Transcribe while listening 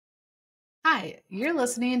Hi, you're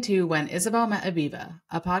listening to When Isabel Met Aviva,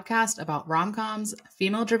 a podcast about romcoms,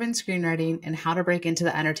 female-driven screenwriting, and how to break into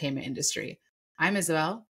the entertainment industry. I'm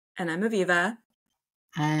Isabel. And I'm Aviva.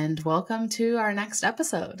 And welcome to our next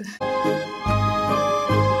episode.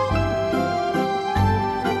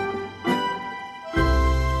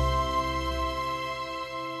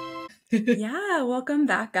 Yeah, welcome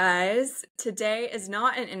back, guys. Today is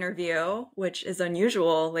not an interview, which is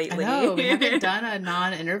unusual lately. I know, we haven't done a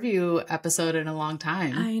non-interview episode in a long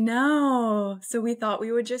time. I know. So we thought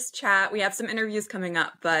we would just chat. We have some interviews coming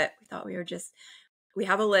up, but we thought we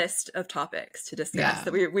have a list of topics to discuss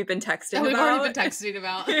that we've been texting about. We've already been texting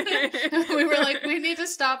about. We were like, we need to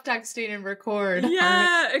stop texting and record.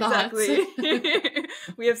 Yeah, exactly.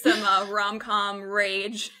 We have some rom-com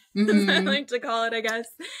rage, as I like to call it, I guess.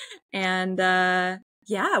 And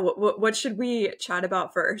what should we chat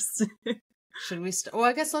about first? Should we? Well,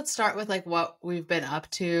 I guess let's start with like what we've been up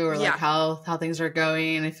to, or like how things are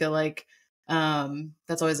going. I feel like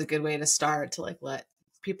that's always a good way to start, to like let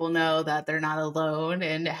people know that they're not alone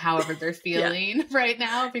and however they're feeling right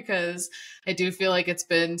now, because I do feel like it's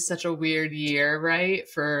been such a weird year, right?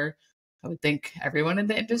 For, I would think, everyone in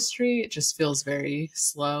the industry. It just feels very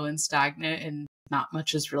slow and stagnant and not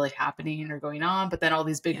much is really happening or going on. But then all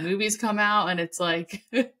these big movies come out and it's like,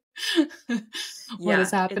 what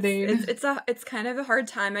is happening? It's kind of a hard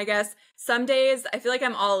time, I guess. Some days I feel like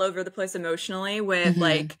I'm all over the place emotionally with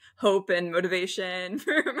like hope and motivation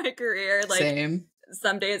for my career. Like, same.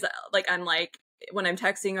 Some days, like, I'm like, when I'm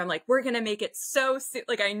texting, I'm like, we're going to make it so soon.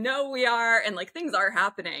 Like, I know we are, and like things are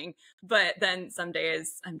happening. But then some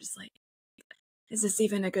days I'm just like, is this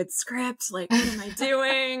even a good script? Like, what am I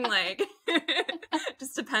doing? Like,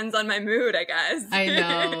 just depends on my mood, I guess. I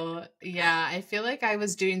know. Yeah. I feel like I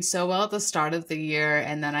was doing so well at the start of the year,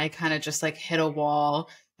 and then I kind of just like hit a wall,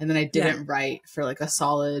 and then I didn't write for like a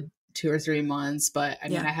solid 2 or 3 months. But I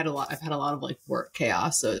mean, I've had a lot of like work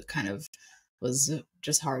chaos. So it kind of was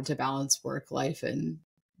just hard to balance work life and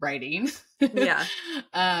writing. But now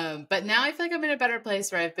I feel like I'm in a better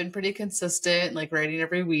place where I've been pretty consistent, like writing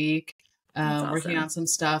every week, working on some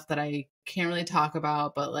stuff that I can't really talk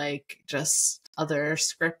about, but like just other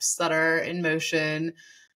scripts that are in motion.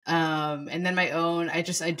 And then my own, I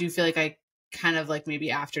do feel like I kind of like,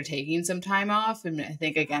 maybe after taking some time off, and I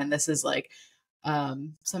think again, this is like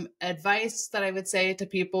some advice that I would say to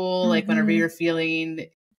people, like whenever you're feeling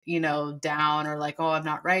down, or like, oh, I'm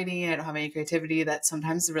not writing, I don't have any creativity, that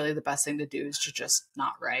sometimes really the best thing to do is to just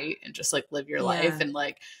not write and just like live your life and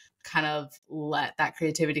like kind of let that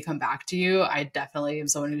creativity come back to you. I definitely am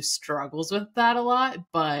someone who struggles with that a lot,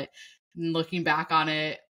 but looking back on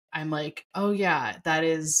it, I'm like, oh yeah, that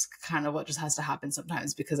is kind of what just has to happen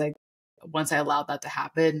sometimes, because once I allowed that to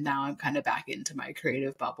happen, now I'm kind of back into my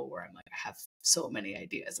creative bubble where I'm like, I have so many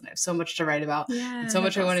ideas and I have so much to write about and so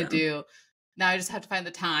much I want to do. Now I just have to find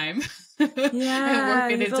the time and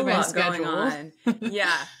work it into my schedule.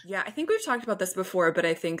 Yeah. I think we've talked about this before, but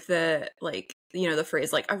I think that, like, the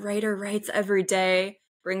phrase like a writer writes every day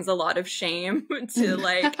brings a lot of shame to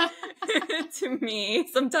like to me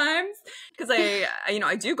sometimes, because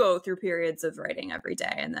I do go through periods of writing every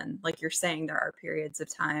day, and then like you're saying, there are periods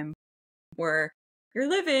of time where you're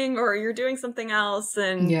living or you're doing something else.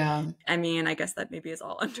 And I mean, I guess that maybe is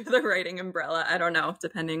all under the writing umbrella. I don't know,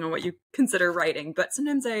 depending on what you consider writing. But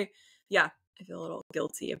sometimes I feel a little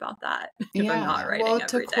guilty about that if I'm not writing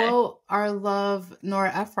every day. To quote our love,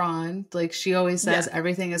 Nora Ephron, like she always says,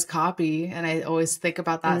 everything is copy. And I always think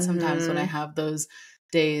about that sometimes when I have those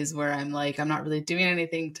days where I'm like, I'm not really doing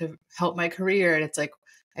anything to help my career. And it's like,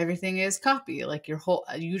 everything is copy. Like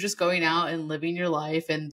you just going out and living your life,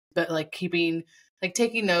 but like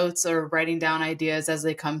taking notes or writing down ideas as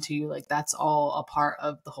they come to you, like that's all a part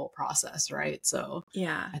of the whole process, right? So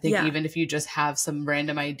I think even if you just have some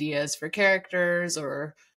random ideas for characters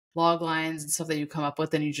or log lines and stuff that you come up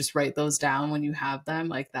with, and you just write those down when you have them,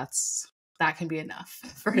 like that can be enough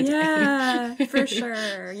for a day. Yeah, for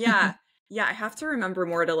sure. Yeah, I have to remember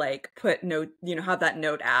more to like put note, have that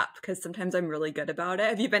note app, because sometimes I'm really good about it.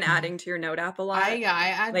 Have you been adding to your note app a lot? I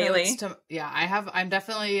add lately. Notes to, I have. I'm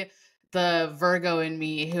definitely the Virgo in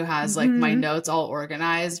me who has like my notes all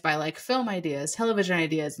organized by like film ideas, television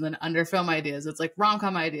ideas, and then under film ideas, it's like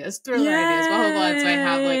rom-com ideas, thriller ideas, blah, blah, blah. And so I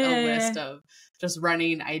have like a list of just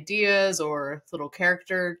running ideas or little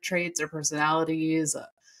character traits or personalities.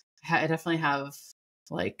 I definitely have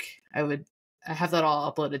like, I have that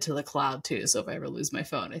all uploaded to the cloud too. So if I ever lose my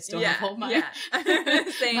phone, I still have all my, my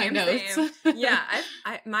notes. Same.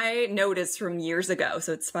 I my note is from years ago.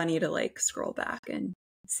 So it's funny to like scroll back and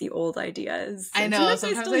see old ideas. I know.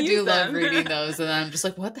 Sometimes I do love reading those, and I'm just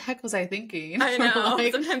like, what the heck was I thinking? I know.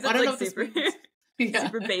 Like, sometimes it's like super,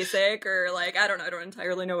 super basic, or like, I don't know. I don't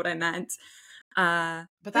entirely know what I meant. But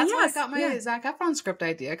that's why I got my Zac Efron script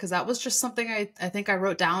idea, because that was just something I think I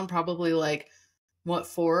wrote down probably like, 4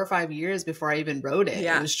 or 5 years before I even wrote it.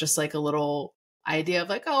 It was just like a little idea of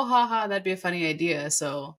like, oh, haha, that'd be a funny idea.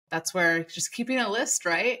 So that's where just keeping a list,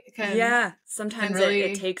 right? Sometimes really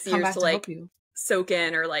it takes years to like soak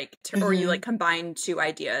in, or like, or you like combine 2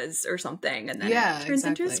 ideas or something, and then it turns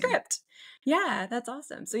into a script. Yeah, that's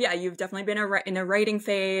awesome. So yeah, you've definitely been in a writing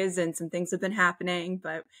phase, and some things have been happening,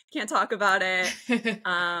 but can't talk about it.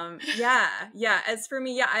 As for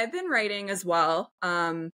me, I've been writing as well.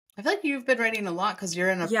 I feel like you've been writing a lot because you're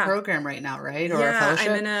in a program right now, right? Or a fellowship?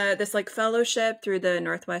 I'm in this like fellowship through the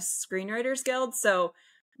Northwest Screenwriters Guild. So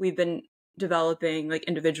we've been developing like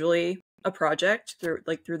individually a project through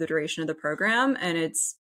the duration of the program, and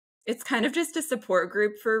it's kind of just a support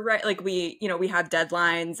group for like we have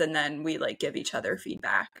deadlines, and then we like give each other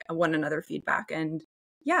one another feedback, and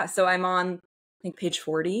so I'm on I think page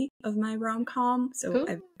 40 of my rom-com. So cool.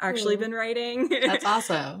 I've actually been writing. That's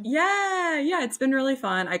awesome. Yeah, it's been really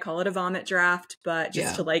fun. I call it a vomit draft, but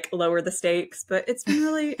just to like lower the stakes. But it's been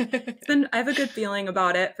really, I have a good feeling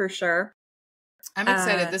about it for sure. I'm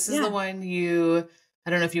excited. This is the one I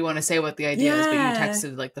don't know if you want to say what the idea is, but you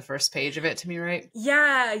texted like the first page of it to me, right?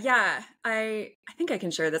 Yeah. I think I can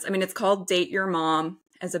share this. I mean, it's called Date Your Mom.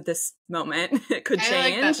 As of this moment, it could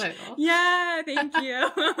change. I like that title. Yeah, thank you.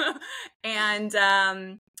 And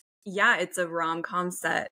it's a rom-com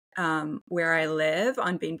set where I live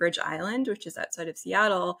on Bainbridge Island, which is outside of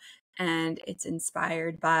Seattle, and it's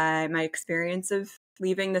inspired by my experience of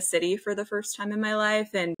leaving the city for the first time in my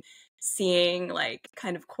life and seeing like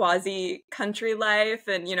kind of quasi country life,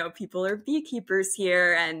 and people are beekeepers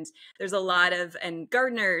here, and there's a lot of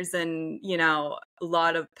gardeners, and a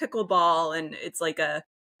lot of pickleball, and it's like a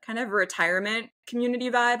kind of retirement community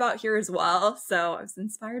vibe out here as well. So I was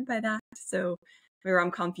inspired by that. So my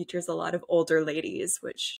rom-com features a lot of older ladies,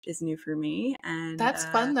 which is new for me. And that's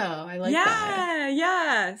fun though. I like that.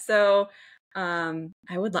 Yeah. So I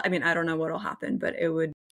don't know what'll happen, but it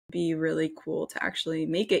would be really cool to actually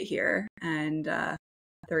make it here. And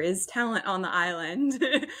there is talent on the island.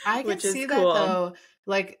 I can see that though.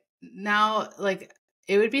 Like now, like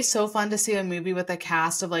it would be so fun to see a movie with a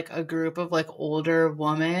cast of like a group of like older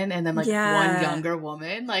women and then like one younger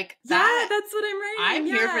woman. Like that. Yeah, that's what I'm writing. I'm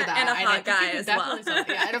here for that. And a hot guy as well.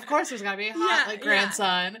 Yeah, and of course there's gotta be a hot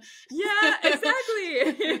grandson. Yeah,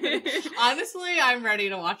 exactly. Honestly, I'm ready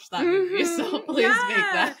to watch that movie. So please make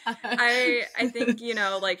that. I think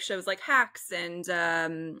like shows like Hacks and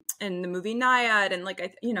the movie Naiad, and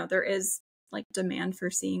like there is like demand for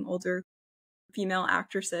seeing older female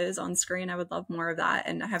actresses on screen. I would love more of that,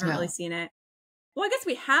 and I haven't really seen it. Well, I guess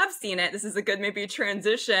we have seen it. This is a good maybe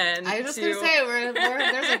transition. I was just gonna say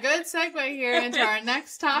there's a good segue here into our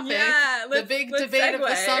next topic. Yeah, the big debate of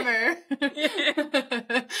the summer.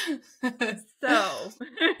 So,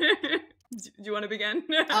 do you want to begin?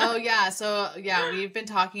 Oh yeah, so we've been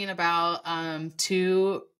talking about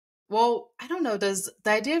two. Well, I don't know. Does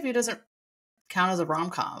the idea of you doesn't count as a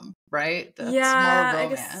rom-com, right? That's more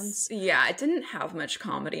romance. It didn't have much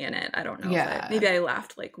comedy in it. I don't know. Maybe I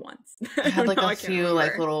laughed like once. I had like a few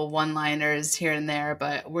like little one-liners here and there,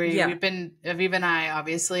 but we've been, Aviva and I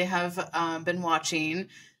obviously have been watching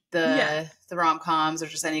the rom-coms or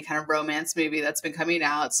just any kind of romance movie that's been coming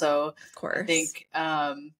out. So of course, I think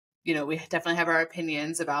we definitely have our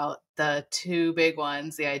opinions about the two big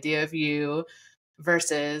ones: The Idea of You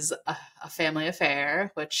versus a Family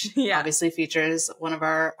Affair, which obviously features one of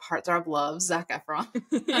our heartthrob loves, Zac Efron.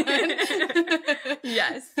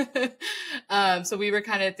 Yes. So we were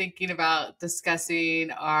kind of thinking about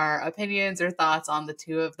discussing our opinions or thoughts on the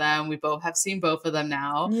two of them. We both have seen both of them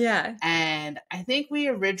now. Yeah. And I think we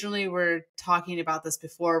originally were talking about this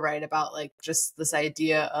before, right? About like just this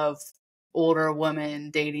idea of older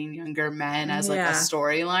women dating younger men as like a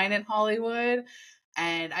storyline in Hollywood.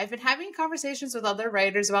 And I've been having conversations with other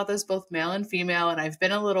writers about this, both male and female, and I've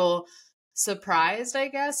been a little surprised, I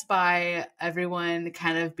guess, by everyone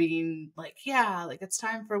kind of being like, like it's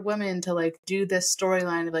time for women to like do this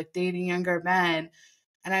storyline of like dating younger men.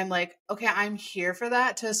 And I'm like, okay, I'm here for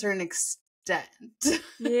that to a certain extent.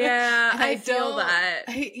 Yeah, I feel that.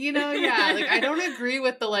 Like I don't agree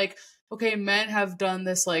with the like, okay, men have done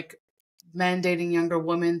this like men dating younger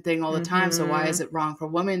women thing all the time, so why is it wrong for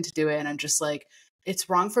women to do it? And I'm just like, it's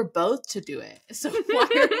wrong for both to do it. So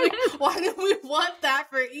why do we want that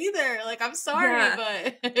for either? Like, I'm sorry,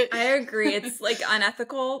 but I agree. It's like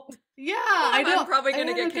unethical. Yeah, I'm probably going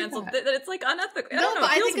to get canceled. It's like unethical. I don't know.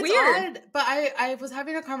 It feels weird. Odd, but I was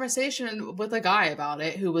having a conversation with a guy about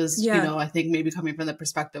it who was, you know, I think maybe coming from the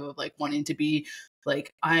perspective of like wanting to be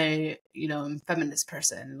like, I'm a feminist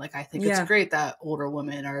person. Like, I think it's great that older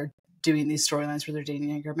women are doing these storylines where they're dating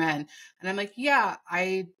younger men. And I'm like, yeah,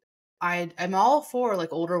 I'm all for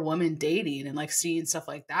like older women dating and like seeing stuff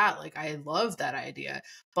like that. Like, I love that idea.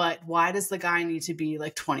 But why does the guy need to be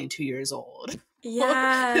like 22 years old?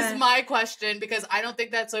 Yeah. Is my question, because I don't think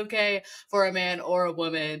that's okay for a man or a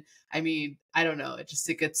woman. I mean, I don't know. I just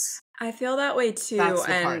think I feel that way too. That's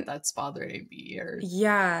the part that's bothering me.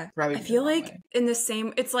 I feel like in the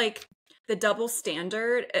same, it's like the double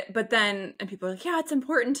standard, but then, and people are like, yeah, it's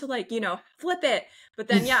important to like, flip it. But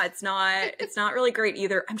then, it's not really great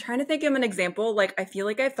either. I'm trying to think of an example. Like, I feel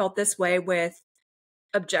like I felt this way with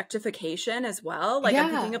objectification as well. Like, I'm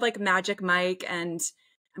thinking of like Magic Mike, and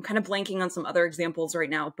I'm kind of blanking on some other examples right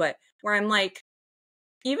now, but where I'm like,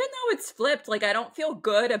 even though it's flipped, like, I don't feel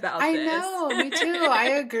good about this. I know, me too.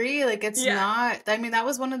 I agree. Like, it's not, I mean, that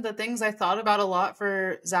was one of the things I thought about a lot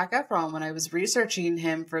for Zac Efron when I was researching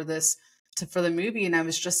him for for the movie. And I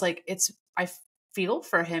was just like, I feel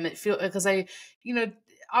for him. Because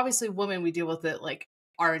obviously women, we deal with it like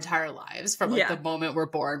our entire lives from like the moment we're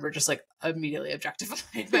born. We're just like immediately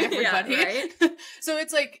objectified by everybody. Right? So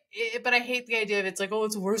it's like, but I hate the idea of it's like, oh,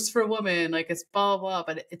 it's worse for women. Like, it's blah, blah,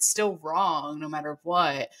 but it's still wrong no matter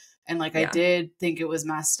what. And like, I did think it was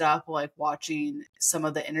messed up, like watching some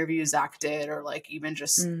of the interviews Zac did, or like even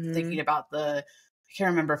just thinking about I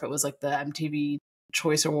can't remember if it was like the MTV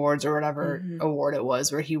Choice Awards or whatever award it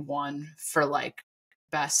was, where he won for like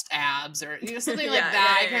best abs or something like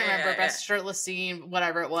that. I can't remember, best shirtless scene,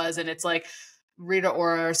 whatever it was. And it's like Rita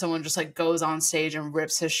Ora or someone just like goes on stage and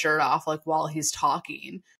rips his shirt off like while he's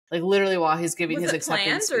talking, like literally while he's giving his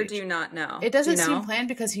acceptance speech. Or do you not know? It doesn't seem planned,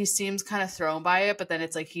 because he seems kind of thrown by it, but then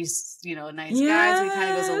it's like he's a nice guy, so he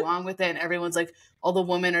kind of goes along with it, and everyone's like, all the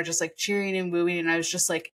women are just like cheering and wooing. And I was just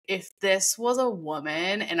like, if this was a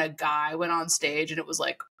woman and a guy went on stage and it was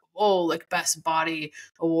like, oh, like best body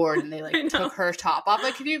award, and they like took her top off,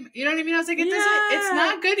 like, you know what I mean? I was like, it's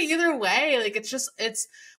not good either way. Like, it's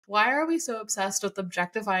why are we so obsessed with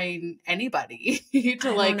objectifying anybody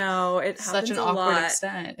to like it such an awkward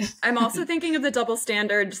extent? I'm also thinking of the double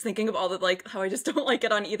standard, just thinking of all the like how I just don't like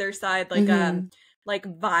it on either side, like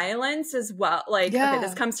violence as well. Like, okay,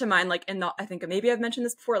 this comes to mind, like I think maybe I've mentioned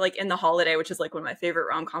this before, like in The Holiday, which is like one of my favorite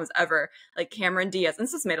rom-coms ever, like Cameron Diaz, and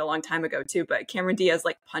this was made a long time ago too, but Cameron Diaz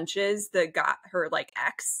like punches her like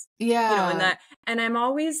ex, and I'm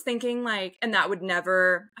always thinking like, and that would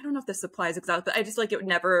never, I don't know if this applies exactly, but I just like, it would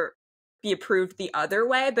never be approved the other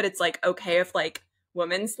way, but it's like, okay, if like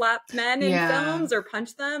women slap men in films or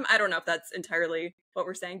punch them. I don't know if that's entirely what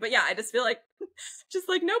we're saying, but I just feel like just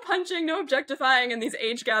like no punching, no objectifying, and these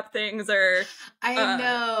age gap things are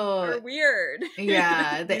are weird.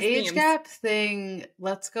 Yeah, the age gap thing.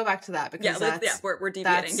 Let's go back to that, because we're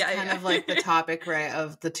deviating. That's kind of like the topic, right,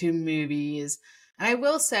 of the two movies. And I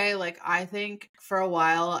will say, like, I think for a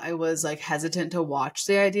while I was like hesitant to watch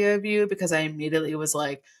The Idea of You, because I immediately was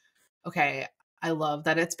like, okay, I love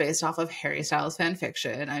that it's based off of Harry Styles fan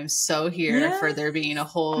fiction. I'm so here for there being a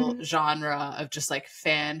whole genre of just like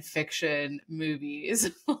fan fiction movies.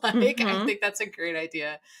 Like, I think that's a great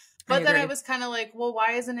idea. But then I was kind of like, well,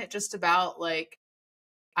 why isn't it just about like,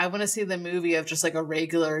 I want to see the movie of just like a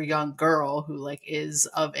regular young girl who like is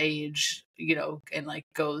of age, and like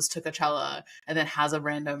goes to Coachella and then has a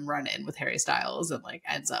random run-in with Harry Styles and like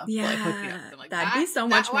ends up like hooking up. And, like, that'd be so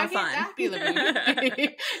much more fun. Why can't that be the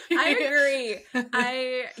movie? I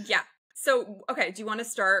agree. So, okay, do you want to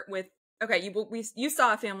start with, okay, you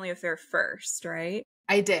saw A Family Affair first, right?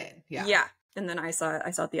 I did. Yeah. And then I saw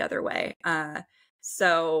it the other way.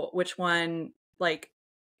 So which one, like,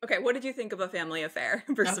 okay, what did you think of A Family Affair,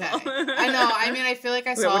 first of all? I know. I mean, I feel like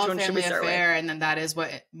I saw A Family Affair, and then that is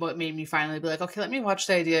what made me finally be like, okay, let me watch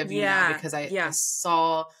The Idea of You now, because I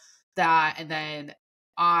saw that, and then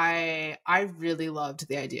I really loved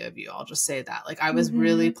The Idea of You. I'll just say that. Like, I was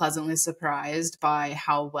really pleasantly surprised by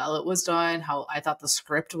how well it was done, how I thought the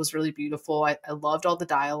script was really beautiful. I loved all the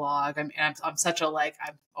dialogue. I mean, I'm such a, like,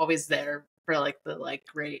 I'm always there for like the like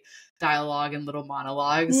great dialogue and little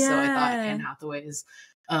monologues. So I thought Anne Hathaway's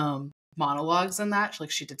monologues in that, like,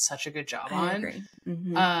 she did such a good job on. Agree.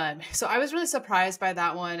 So I was really surprised by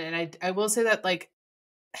that one, and I will say that like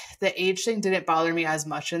the age thing didn't bother me as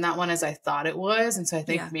much in that one as I thought it was, and so I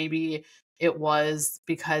think maybe it was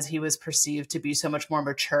because he was perceived to be so much more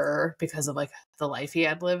mature because of like the life he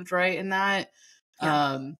had lived, right, in that.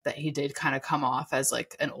 That he did kind of come off as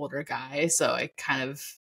like an older guy. So I kind of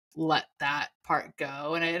let that part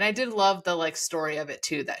go. And I did love the like story of it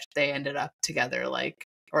too, that they ended up together, like,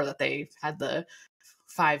 or that they had the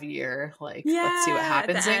 5-year, like, let's see what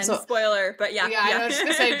happens thing. So spoiler, but yeah, I was just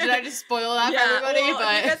gonna say, did I just spoil that for everybody? Well,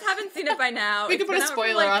 but if you guys haven't seen it by now, we can put a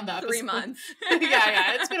spoiler on that. 3 months.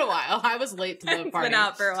 yeah, it's been a while. I was late to the party. It's been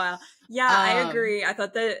out for a while. Yeah, I agree. I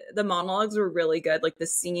thought the monologues were really good. Like the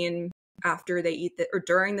scene after they eat or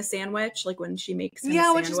during the sandwich, like when she makes him a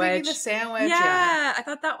sandwich. When she's making the sandwich. Yeah, I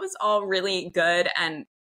thought that was all really good. And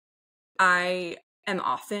I am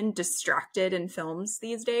often distracted in films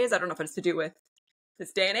these days. I don't know if it's to do with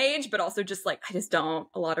this day and age, but also just like, I just don't,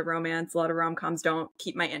 a lot of romance, a lot of rom-coms don't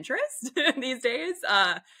keep my interest these days.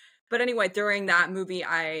 But anyway, during that movie,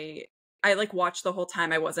 I like watched the whole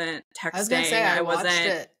time. I wasn't texting. I was gonna say, I watched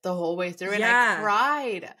it the whole way through and I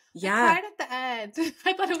cried. Yeah. I cried at the end.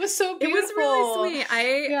 I thought it was so beautiful. It was really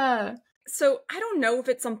sweet. So I don't know if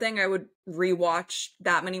it's something I would rewatch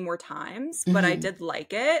that many more times, but I did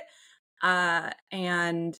like it.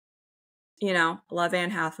 And you know, love Anne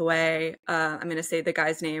Hathaway. I'm going to say the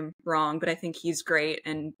guy's name wrong, but I think he's great.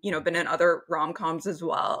 And, you know, been in other rom-coms as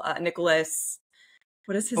well. Nicholas,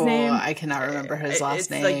 what is his name? I cannot remember his last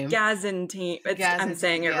name. It's like Gazantine. I'm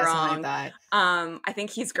saying it wrong. Like I think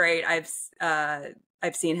he's great.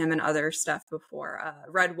 I've seen him in other stuff before.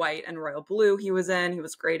 Red, White, and Royal Blue he was in. He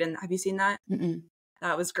was great in. Have you seen that?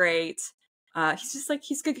 That was great. He's just like,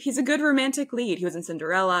 he's good. He's a good romantic lead. He was in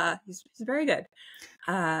Cinderella. He's very good.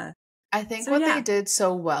 I think what they did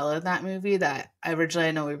so well in that movie that I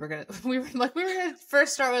know we were gonna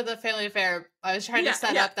first start with a family affair. I was trying to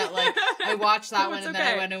set up that like I watched that one and then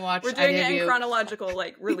I went and watched. We're doing it in chronological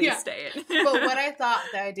like release date. But what I thought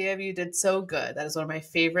the idea of you did so good, that is one of my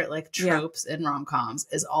favorite like tropes in rom-coms,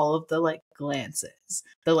 is all of the like glances,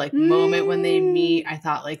 the like moment when they meet. I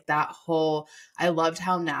thought like that whole, I loved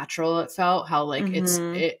how natural it felt, how like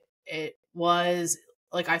it was.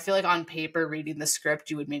 Like, I feel like on paper, reading the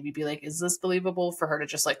script, you would maybe be like, is this believable for her to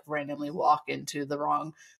just, like, randomly walk into the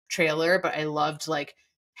wrong trailer? But I loved, like,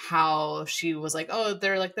 how she was like, oh,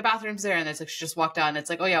 they're, like, the bathroom's there. And it's like, she just walked down. And it's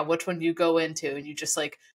like, oh, yeah, which one do you go into? And you just,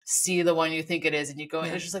 like, see the one you think it is. And you go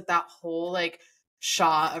in. It's just, like, that whole, like,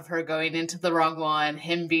 shot of her going into the wrong one,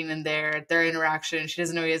 him being in there, their interaction. She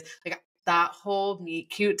doesn't know who he is. Like, that whole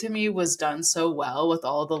meet cute to me was done so well with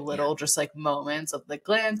all the little just like moments of the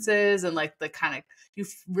glances and like the kind of, you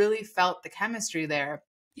really felt the chemistry there.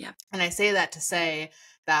 Yeah. And I say that to say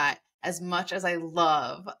that as much as I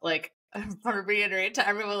love, like, I want to reiterate to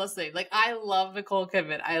everyone listening, like, I love Nicole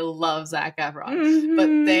Kidman, I love Zac Efron, but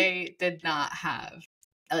they did not have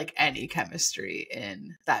like any chemistry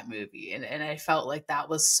in that movie. And I felt like that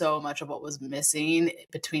was so much of what was missing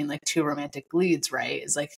between like two romantic leads, right?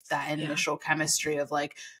 Is like that initial chemistry of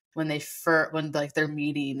like when like they're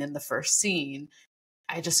meeting in the first scene.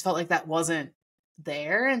 I just felt like that wasn't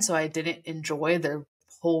there. And so I didn't enjoy their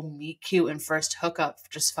whole meet cute and first hookup.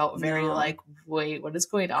 Just felt very like, wait, what is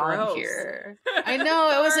going on here? I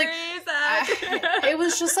know. It was like, it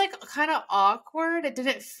was just like kind of awkward.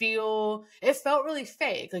 It felt really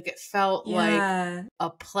fake. Like it felt like a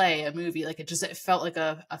play, a movie. Like it felt like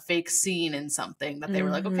a fake scene in something that they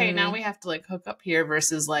were like, okay, now we have to like hook up here,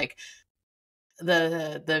 versus like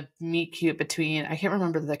the meet cute between, I can't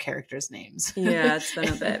remember the characters' names. Yeah, it's been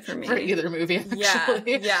a bit for me. For either movie,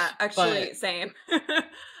 actually. Yeah, actually, same.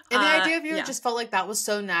 And the idea of it just felt like that was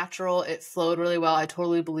so natural. It flowed really well. I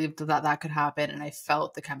totally believed that could happen. And I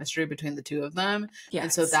felt the chemistry between the two of them. Yes.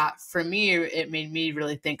 And so that, for me, it made me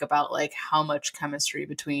really think about like how much chemistry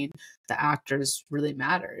between the actors really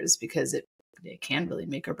matters, because it can really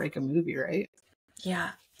make or break a movie, right?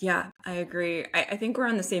 Yeah, I agree. I think we're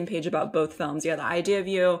on the same page about both films. Yeah, The Idea of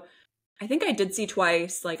You, I think I did see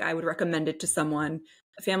twice. Like, I would recommend it to someone.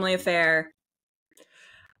 A Family Affair.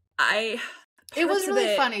 It was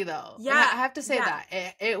really funny, though. Yeah. I have to say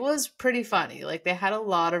that. It was pretty funny. Like, they had a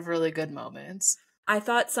lot of really good moments. I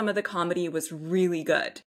thought some of the comedy was really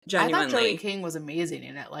good. Genuinely. I thought Joey King was amazing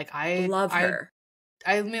in it. Like, I love her.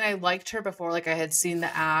 I mean, I liked her before. Like, I had seen The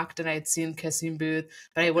Act and I had seen Kissing Booth,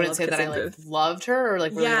 but I wouldn't say that I like loved her or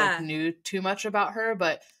like really like knew too much about her.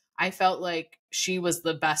 But I felt like she was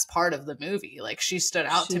the best part of the movie. Like, she stood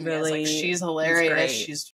out to me as like, she's hilarious.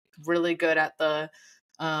 She's really good at the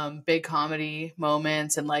big comedy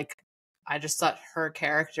moments, and like I just thought her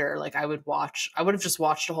character, like I would have just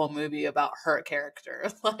watched a whole movie about her character,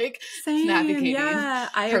 like navigating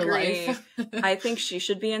I her agree. life. I think she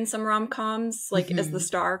should be in some rom-coms, like as the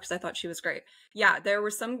star, because I thought she was great. Yeah, there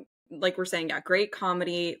were some like we're saying, yeah, great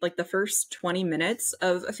comedy. Like the first 20 minutes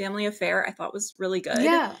of A Family Affair, I thought was really good.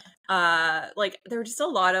 Yeah. Like there were just a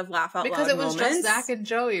lot of laugh out because loud it was moments. just Zach and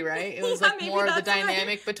Joey, right? It was Yeah, like more the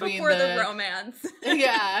dynamic between before the romance.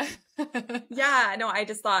 Yeah. Yeah, no, I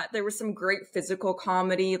just thought there was some great physical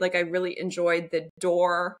comedy. Like I really enjoyed the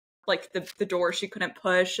door, like the door she couldn't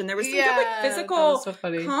push, and there was some good like physical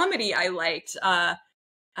comedy I liked.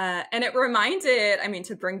 And it reminded, I mean,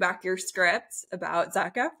 to bring back your script about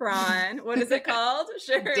Zac Efron. What is it called?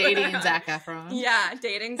 Sure. Dating Zac Efron. Yeah,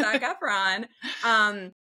 dating Zac Efron.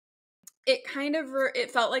 It kind of,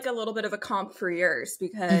 it felt like a little bit of a comp for yours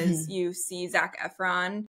because you see Zac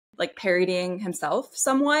Efron like parodying himself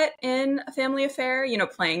somewhat in A Family Affair, you know,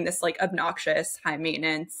 playing this like obnoxious, high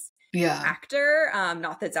maintenance actor.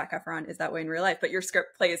 Not that Zac Efron is that way in real life, but your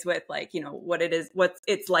script plays with like, you know, what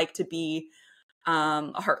it's like to be a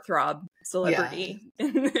heartthrob celebrity.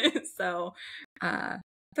 So,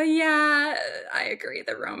 but yeah, I agree.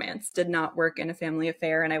 The romance did not work in A Family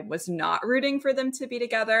Affair, and I was not rooting for them to be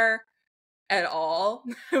together at all.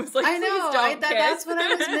 I was like, I know, that's what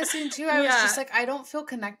I was missing too. I was just like, I don't feel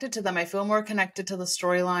connected to them. I feel more connected to the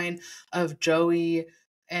storyline of Joey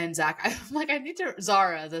and Zach. I'm like, I need to.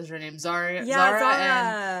 Zara, that's her name. Zara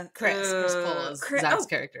and Chris Cole is Zach's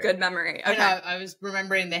character. Good memory. Okay. I was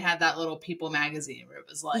remembering they had that little People magazine where it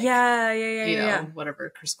was like, you know,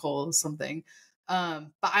 whatever, Chris Cole or something. But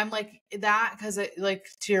I'm like that because it, like,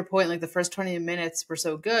 to your point, like the first 20 minutes were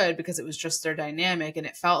so good because it was just their dynamic, and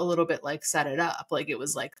it felt a little bit like set it up. Like it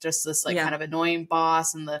was like just this like kind of annoying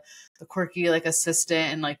boss and the quirky like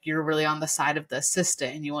assistant, and like you're really on the side of the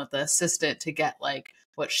assistant and you want the assistant to get like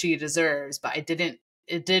what she deserves. But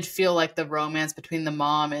it did feel like the romance between the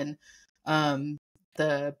mom and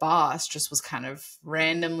the boss just was kind of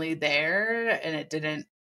randomly there, and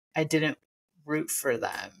I didn't root for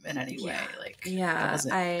them in any way. Like I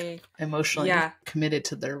wasn't emotionally committed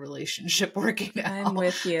to their relationship working out. I'm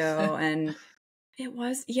with you. And it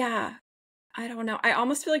was, I don't know. I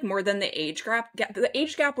almost feel like more than the age gap, the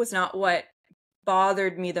age gap was not what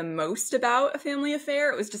bothered me the most about A Family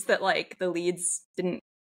Affair. It was just that like the leads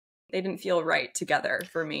didn't feel right together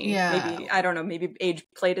for me. Maybe, I don't know, maybe age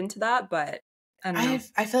played into that, but I don't know.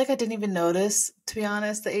 I feel like I didn't even notice, to be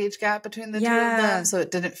honest, the age gap between the two of them. So it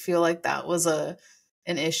didn't feel like that was an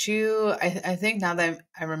issue. I think now that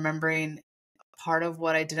I'm remembering, part of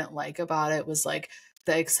what I didn't like about it was like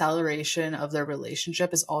the acceleration of their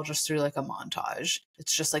relationship is all just through like a montage.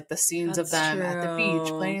 It's just like the scenes of them at the beach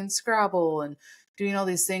playing Scrabble and doing all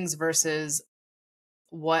these things versus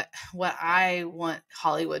what I want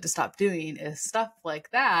Hollywood to stop doing is stuff like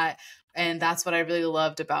that. And that's what I really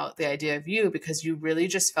loved about The Idea of You, because you really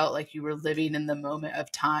just felt like you were living in the moment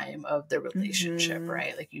of time of the relationship,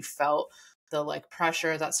 right? Like you felt the like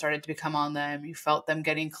pressure that started to become on them. You felt them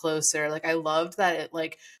getting closer. Like I loved that it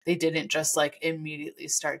like they didn't just like immediately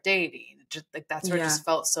start dating. Just like that's where it just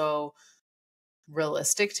felt so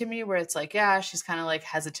realistic to me, where it's like, yeah, she's kind of like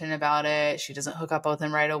hesitant about it. She doesn't hook up with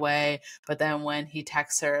him right away. But then when he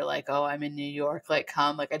texts her like, oh, I'm in New York, like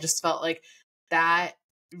come, like I just felt like that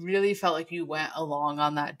really felt like you went along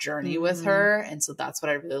on that journey with her. And so that's what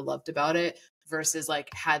I really loved about it, versus like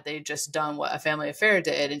had they just done what A Family Affair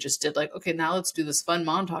did and just did like, okay, now let's do this fun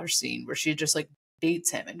montage scene where she just like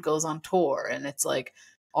dates him and goes on tour, and it's like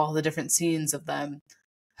all the different scenes of them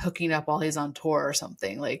hooking up while he's on tour or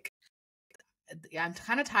something. Like I'm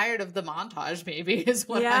kind of tired of the montage, maybe, is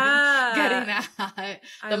what I'm getting at.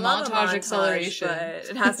 The montage acceleration. But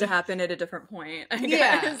it has to happen at a different point, I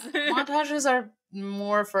guess. Montages are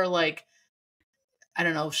more for like, I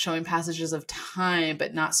don't know, showing passages of time,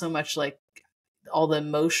 but not so much like all the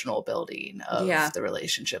emotional building of the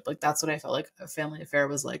relationship. Like that's what I felt like A Family Affair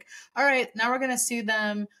was like. All right, now we're going to see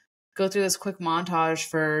them go through this quick montage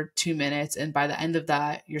for 2 minutes, and by the end of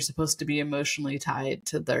that you're supposed to be emotionally tied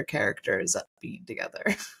to their characters being together.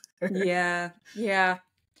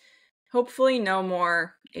 Hopefully no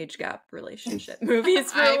more age gap relationship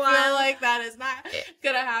movies for a while. I feel like that is not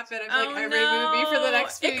gonna happen. I feel like every movie for the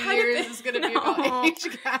next few years is gonna be about age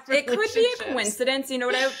gap relationships. It could be a coincidence. You know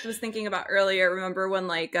what I was thinking about earlier? Remember when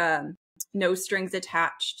like No Strings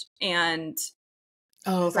Attached and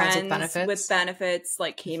Friends with Benefits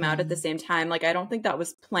like came out at the same time? Like I don't think that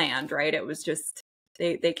was planned, right? It was just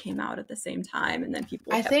they came out at the same time, and then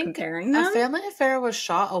people kept comparing them. A Family Affair was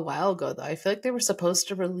shot a while ago, though. I feel like they were supposed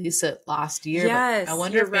to release it last year. Yes, but I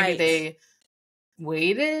wonder if maybe they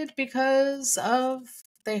waited because of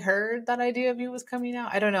they heard that Idea of You was coming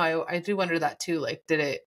out. I don't know. I do wonder that too. Like,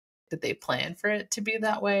 did they plan for it to be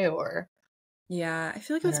that way, or? Yeah, I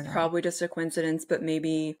feel like it was probably just a coincidence, but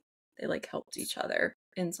maybe they like helped each other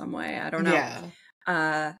in some way. I don't know.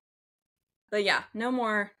 Yeah. But yeah, no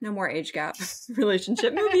more age gap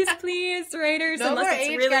relationship movies, please, writers. No unless more it's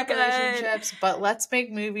age really gap good. relationships, but let's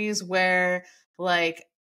make movies where like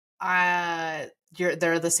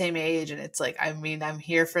they're the same age, and it's like, I mean, I'm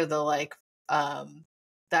here for the like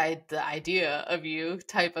the idea of you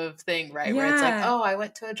type of thing, right? Where it's like, Yeah. oh, I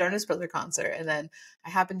went to a Jonas Brother concert, and then I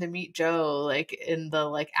happened to meet Joe like in the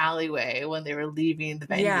like alleyway when they were leaving the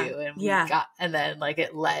venue, and we got, and then like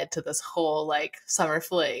it led to this whole like summer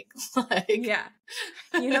fling. Like, yeah.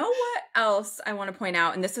 You know what else I want to point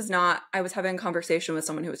out, and this is not, I was having a conversation with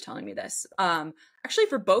someone who was telling me this. Actually,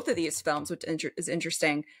 for both of these films, which is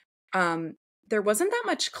interesting, there wasn't that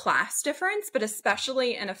much class difference, but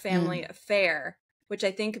especially in A Family Affair, which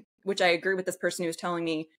I agree with this person who was telling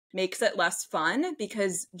me, makes it less fun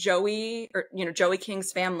because Joey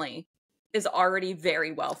King's family is already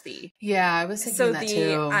very wealthy. Yeah, I was thinking that too.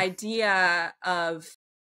 So the idea of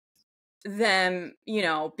them,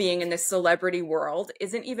 being in this celebrity world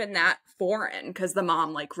isn't even that foreign because the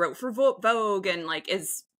mom like wrote for Vogue and like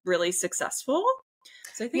is really successful.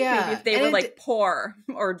 So I think maybe if they were like poor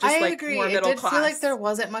or just more middle class. I feel like there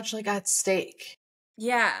wasn't much like at stake.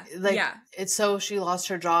 Yeah. Like it's so she lost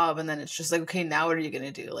her job, and then it's just like, okay, now what are you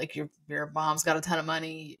gonna do? Like your mom's got a ton of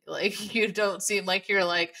money. Like you don't seem like you're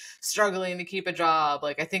like struggling to keep a job.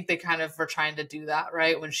 Like I think they kind of were trying to do that,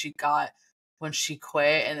 right? When she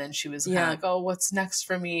quit, and then she was kind of like, oh, what's next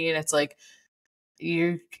for me? And it's like,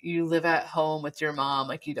 you live at home with your mom,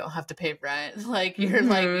 like you don't have to pay rent, like you're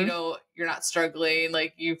like, you're not struggling,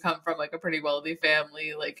 like you come from like a pretty wealthy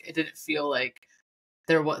family. Like it didn't feel like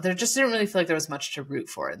there just didn't really feel like there was much to root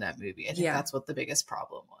for in that movie. I think that's what the biggest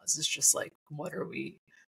problem was. It's just like, why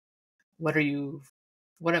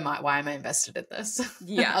am I invested in this?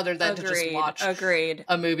 Yeah. Other than to just watch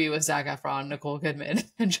a movie with Zac Efron, Nicole Kidman,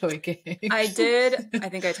 and Joey King. I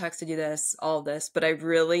think I texted you all of this, but I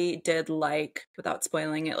really did like, without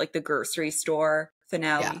spoiling it, like the grocery store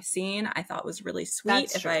finale scene. I thought was really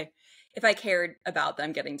sweet. If I cared about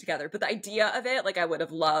them getting together. But the idea of it, like I would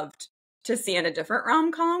have loved to see in a different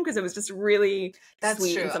rom-com because it was just really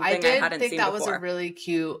sweet. True. And something I hadn't seen that before. Was a really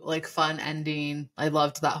cute, like fun ending. I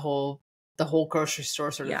loved the whole grocery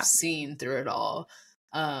store sort of scene through it all.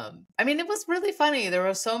 I mean, it was really funny. There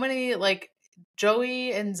were so many, like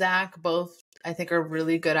Joey and Zach both, I think, are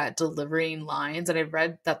really good at delivering lines, and I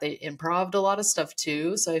read that they improv'd a lot of stuff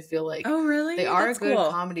too. So I feel like, oh really, they are good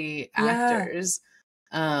comedy actors.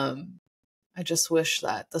 I just wish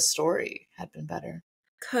that the story had been better.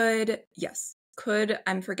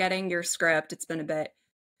 I'm forgetting your script, it's been a bit.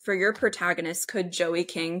 For your protagonist, could Joey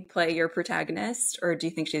King play your protagonist, or do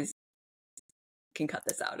you think can cut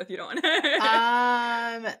this out if you don't want?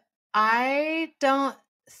 I don't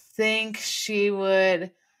think she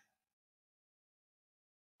would.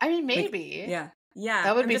 I mean, maybe. Yeah,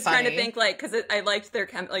 that would be funny. I'm just trying to think, like, because I liked their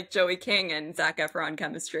like Joey King and Zac Efron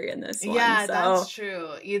chemistry in this one. Yeah, so. That's true.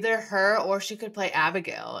 Either her, or she could play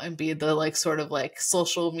Abigail and be the like sort of like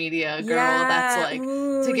social media girl that's like,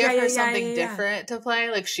 to give her something different to play.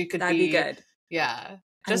 Like she could That'd be good. Yeah.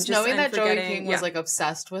 Just knowing that Joey King was like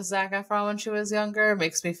obsessed with Zac Efron when she was younger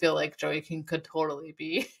makes me feel like Joey King could totally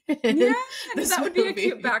be. That would be a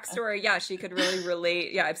cute backstory. Yeah, she could really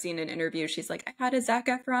relate. Yeah, I've seen an interview. She's like, I had a Zac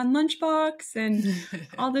Efron lunchbox and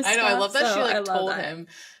all this I know, stuff. I love that she like told that. him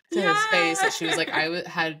to his face that she was like, I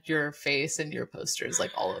had your face and your posters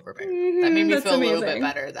like all over my room. That made me feel a little bit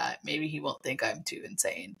better that maybe he won't think I'm too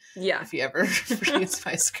insane. Yeah. If he ever reads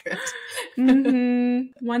my script.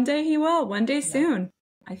 One day he will. One day soon.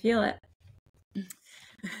 I feel it.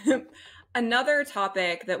 Another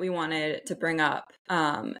topic that we wanted to bring up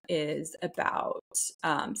is about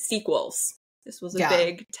sequels. This was a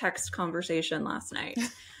big text conversation last night.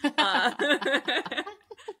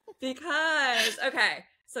 Because, okay,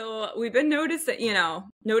 so we've been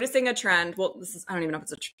noticing a trend. Well, I don't even know if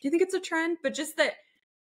it's do you think it's a trend? But just that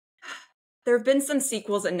there have been some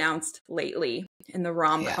sequels announced lately in the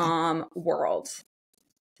rom-com world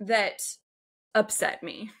that upset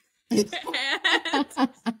me. And I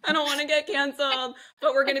don't want to get canceled,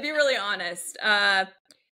 but we're going to be really honest.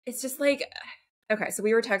 It's just like, okay, so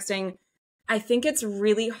we were texting. I think it's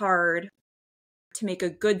really hard to make a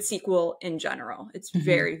good sequel in general. It's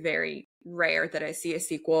very, very rare that I see a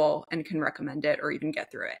sequel and can recommend it or even get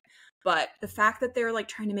through it. But the fact that they're like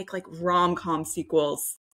trying to make like rom-com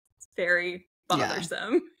sequels, it's very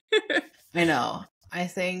bothersome. I know. I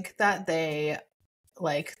think that they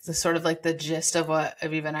like the sort of like the gist of what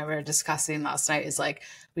Aviva and I were discussing last night is like,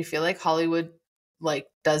 we feel like Hollywood like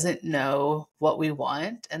doesn't know what we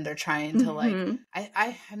want, and they're trying to like,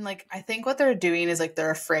 I'm like, I think what they're doing is like,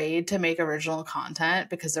 they're afraid to make original content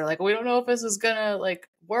because they're like, we don't know if this is gonna like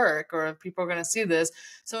work or if people are going to see this.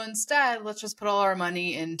 So instead, let's just put all our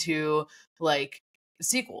money into like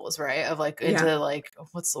sequels, right? Of like into like,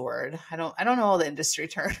 what's the word? I don't know all the industry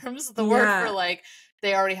terms. The word for like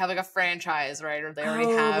they already have like a franchise, right? Or they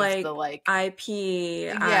already have like the like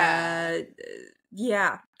IP.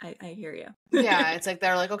 I hear you. Yeah, it's like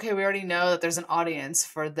they're like, okay, we already know that there's an audience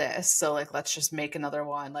for this, so like let's just make another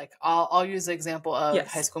one. Like I'll use the example of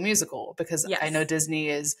High School Musical because I know Disney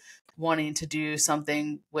is wanting to do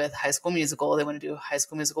something with High School Musical. They want to do a High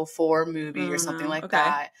School Musical 4 movie or something like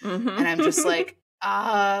that. And I'm just like,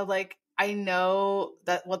 like I know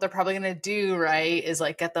that what they're probably going to do, right, is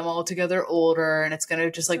like get them all together older, and it's going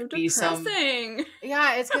to just like be depressing.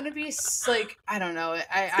 it's going to be like, I don't know.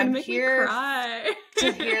 I'm here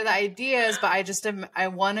to hear the ideas, but I just I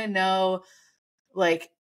want to know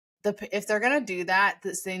like if they're going to do that,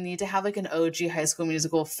 they need to have like an OG High School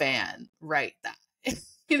Musical fan write that.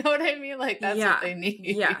 You know what I mean? Like that's what they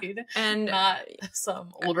need. And not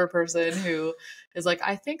some older person who is like,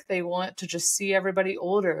 I think they want to just see everybody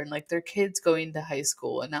older and like their kids going to high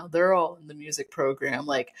school and now they're all in the music program.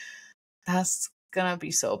 Like that's gonna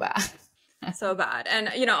be so bad. So bad. And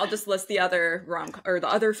I'll just list the other the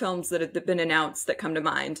other films that have been announced that come to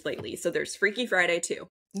mind lately. So there's Freaky Friday 2.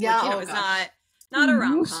 Yeah. Which, is not a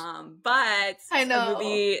rom-com, but I know. A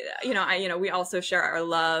movie, we also share our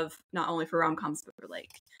love not only for rom-coms but for like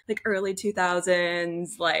early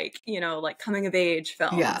 2000s, like coming of age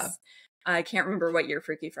films. Yeah. I can't remember what year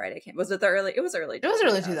Freaky Friday came. Was it the early? It was early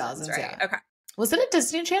 2000s, right? Yeah. Okay. Was it a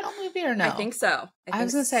Disney Channel movie or no? I think so. I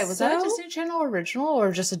was going to say, was that a Disney Channel original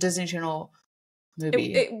or just a Disney Channel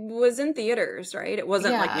movie? It was in theaters, right? It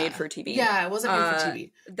wasn't like made for TV. Yeah, it wasn't made for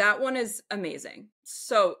TV. That one is amazing.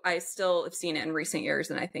 So I still have seen it in recent years,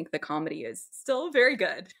 and I think the comedy is still very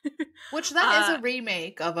good. Which that is a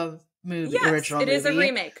remake of a movie, original movie. Yes, it is a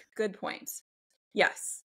remake. Good point.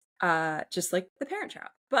 Yes. Just like The Parent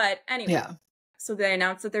Trap. But anyway, so they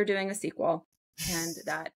announced that they're doing a sequel, and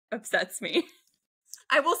that upsets me.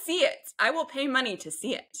 I will see it. I will pay money to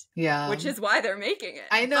see it. Yeah. Which is why they're making it.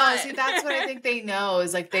 I know. But... See, that's what I think they know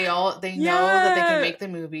is like they know that they can make the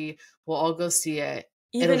movie. We'll all go see it.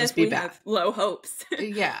 Even if we have low hopes.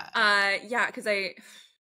 Yeah. Because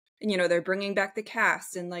they're bringing back the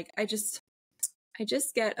cast and like I just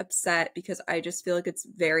get upset because I just feel like it's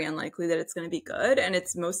very unlikely that it's going to be good, and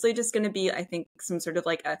it's mostly just going to be, I think, some sort of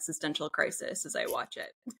like existential crisis as I watch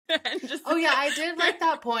it. I did like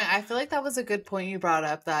that point. I feel like that was a good point you brought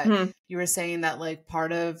up, that you were saying that like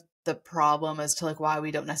part of the problem as to like why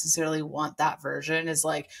we don't necessarily want that version is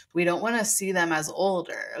like we don't want to see them as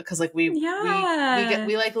older, because like we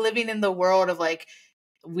like living in the world of like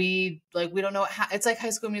we don't know it's like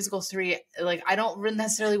High School Musical 3. Like I don't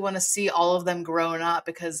necessarily want to see all of them grown up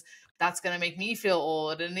because that's gonna make me feel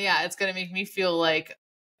old, and it's gonna make me feel like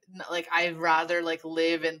I'd rather like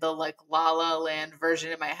live in the like La La Land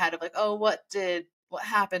version in my head of like, oh, what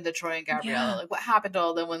happened to Troy and Gabriella, like what happened to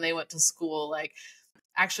all of them when they went to school. Like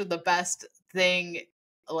actually the best thing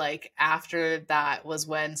like after that was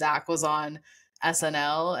when Zach was on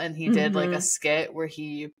SNL and he did like a skit where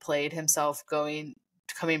he played himself coming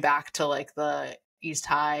back to like the East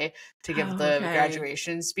High to give the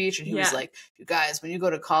graduation speech, and he was like, you guys, when you go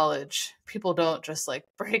to college, people don't just like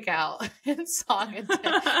break out in song and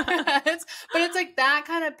dance. But it's like that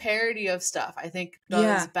kind of parody of stuff I think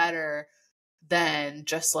does better than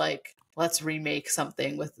just like let's remake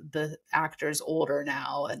something with the actors older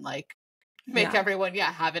now and like make everyone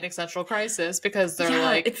have an existential crisis because they're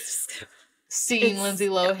like seeing Lindsay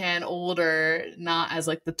Lohan older, not as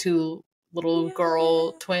like the two little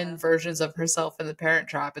girl twin versions of herself in The Parent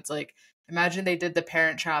Trap. It's like, imagine they did The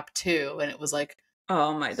Parent Trap 2 and it was like,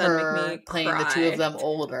 oh my, that'd make me playing cry. The two of them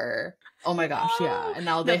older. Oh my gosh, and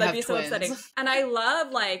now they have twins. So upsetting. And I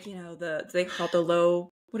love like, they call it the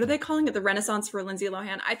low, what are they calling it? The Renaissance for Lindsay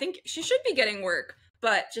Lohan. I think she should be getting work,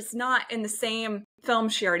 but just not in the same film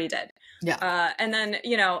she already did. Yeah. And then,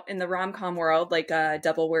 in the rom-com world, like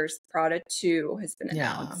Devil Wears Prada 2 has been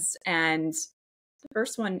announced. And the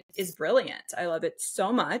first one is brilliant. I love it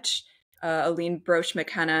so much. Aline Brosh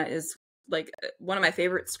McKenna is like one of my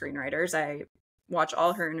favorite screenwriters. I watch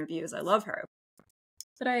all her interviews. I love her.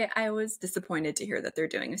 But I was disappointed to hear that they're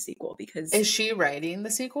doing a sequel because... Is she writing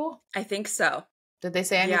the sequel? I think so. Did they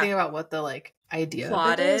say anything about what the like idea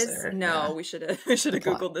plot of it is? Or, no, we should have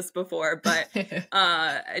Googled this before, but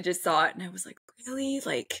I just saw it and I was like, really?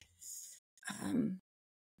 Like,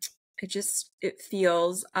 it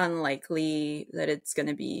feels unlikely that it's going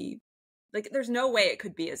to be like, there's no way it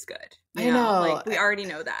could be as good. I know. Like, we already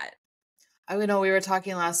know that. I know we were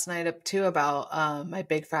talking last night too about My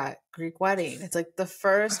Big Fat Greek Wedding. It's like the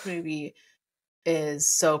first movie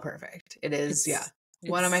is so perfect. It is,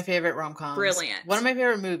 one of my favorite rom-coms. Brilliant. One of my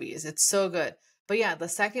favorite movies. It's so good. But yeah, the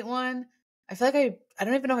second one, I feel like I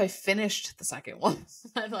don't even know if I finished the second one.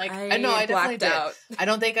 Like I know I definitely did. I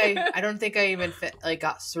don't think I even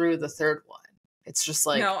got through the third one. It's just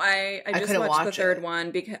like no, I just watched the third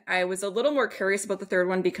one because I was a little more curious about the third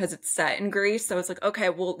one because it's set in Greece. So I was like, okay,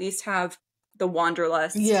 we'll at least have the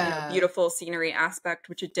wanderlust, beautiful scenery aspect,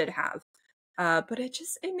 which it did have. But it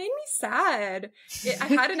made me sad. I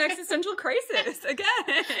had an existential crisis again.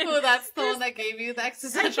 Oh, that's the one that gave you the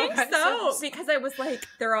existential crisis? So, because I was like,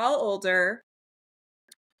 they're all older.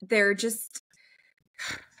 They're just,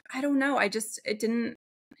 I don't know. It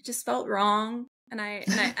just felt wrong. And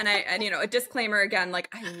a disclaimer again, like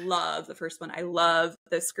I love the first one. I love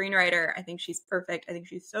the screenwriter. I think she's perfect. I think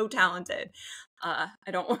she's so talented. I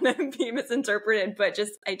don't want to be misinterpreted, but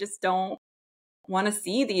I just don't want to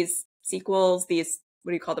see these sequels, these,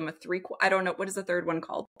 what do you call them? I don't know. What is the third one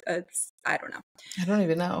called? I don't know. I don't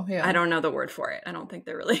even know. Yeah. I don't know the word for it. I don't think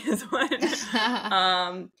there really is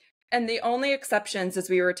one. And the only exceptions, as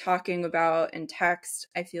we were talking about in text,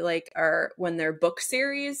 I feel like are when they're book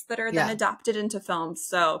series that are then adapted into films.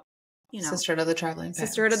 So, Sister to the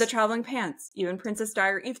Traveling Pants. Even Princess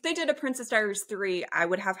Diaries. If they did a Princess Diaries 3, I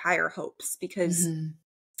would have higher hopes because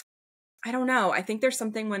I don't know. I think there's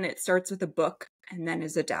something when it starts with a book and then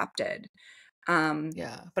is adapted.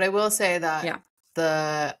 But I will say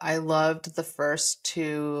that I loved the first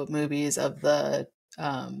two movies of the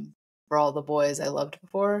For All the Boys I Loved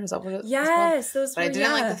Before. Is that what it was called? Those were, I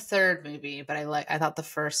didn't like the third movie, but I thought the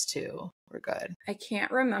first two were good. I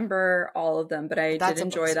can't remember all of them, but I did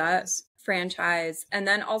enjoy that franchise. And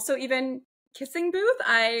then also even Kissing Booth.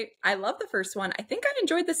 I love the first one. I think I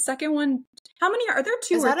enjoyed the second one. How many are there?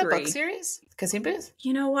 2 or 3? Is that a book series? Kissing Booth?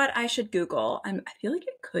 You know what? I should Google. I feel like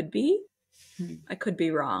it could be. I could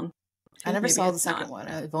be wrong. I never saw the second one.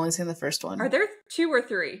 I've only seen the first one. Are there 2 or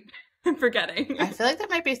 3? I'm forgetting. I feel like there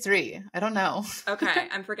might be 3. I don't know. Okay,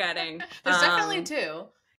 I'm forgetting. There's definitely 2.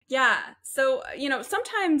 Yeah. So,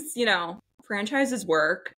 sometimes, franchises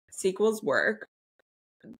work, sequels work,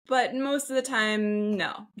 but most of the time,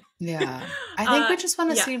 no. Yeah. I think we just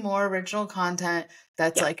want to see more original content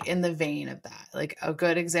that's like in the vein of that. Like a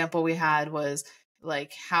good example we had was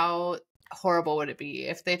like how horrible would it be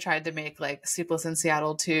if they tried to make like Sleepless in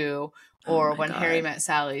Seattle 2 or When Harry Met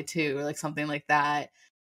Sally 2 or like something like that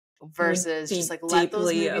versus just like let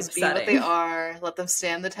those movies be what they are, let them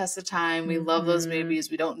stand the test of time. We love those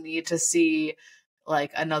movies. We don't need to see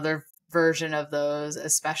like another version of those,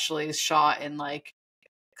 especially shot in like,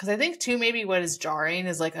 because I think too maybe what is jarring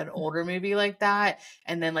is like an older movie like that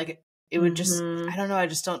and then like it would just I don't know, I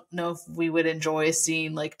just don't know if we would enjoy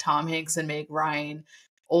seeing like Tom Hanks and Meg Ryan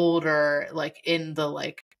older like in the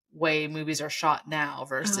like way movies are shot now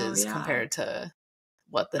versus compared to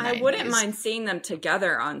what the 90s. I wouldn't mind seeing them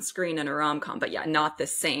together on screen in a rom-com, but not the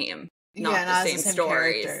same. Not the same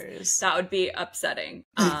stories. Characters. That would be upsetting.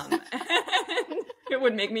 It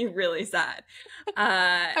would make me really sad.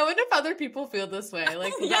 I wonder if other people feel this way.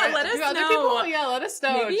 Like, let us know. Let us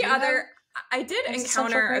know. Maybe I did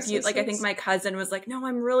encounter a few, like, I think my cousin was like, no,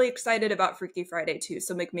 I'm really excited about Freaky Friday too.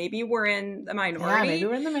 So, like, maybe we're in the minority. Yeah, maybe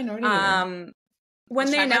we're in the minority. When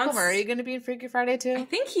they announced Michael Murray going to be in Freaky Friday too? I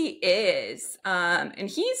think he is. And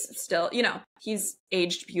he's still, he's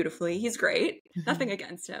aged beautifully. He's great. Nothing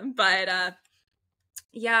against him. But,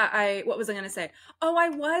 what was I going to say?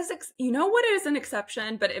 Oh, you know what is an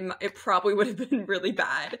exception, but it probably would have been really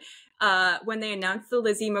bad. When they announced the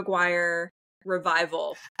Lizzie McGuire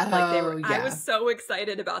revival. I was so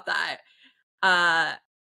excited about that.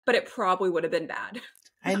 But it probably would have been bad.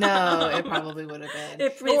 I know, it probably would have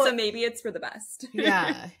been. So maybe it's for the best.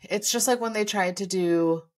 Yeah. It's just like when they tried to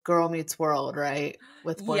do Girl Meets World, right?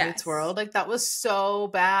 With Boy Meets World. Like, that was so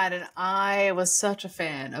bad. And I was such a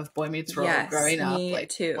fan of Boy Meets World growing up. Like,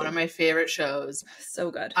 too. One of my favorite shows.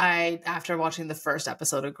 So good. After watching the first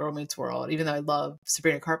episode of Girl Meets World, even though I love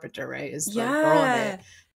Sabrina Carpenter, right? Is the girl in it.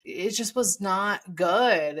 It just was not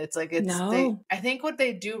good. It's like, I think what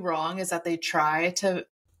they do wrong is that they try to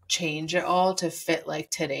change it all to fit like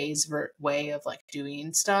today's way of like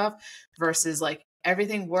doing stuff versus like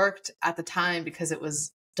everything worked at the time because it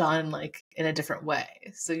was done like in a different way.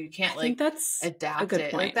 So you can't like adapt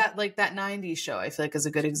it. Like that 90s show I feel like is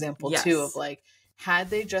a good example too of like, had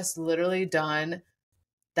they just literally done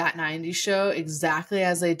that 90s show exactly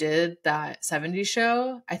as they did that 70s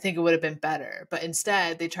show, I think it would have been better. But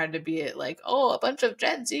instead they tried to be it like, oh, a bunch of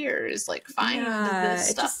Gen Zers like find this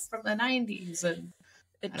stuff from the 90s and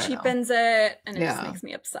it cheapens it and it just makes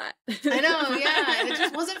me upset. I know, and it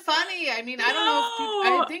just wasn't funny. I I mean, I don't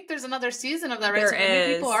know if I think there's another season of that, right? So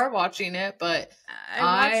many people are watching it, but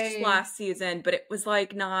I watched last season, but it was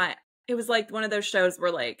like not. It was like one of those shows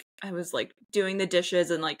where like I was like doing the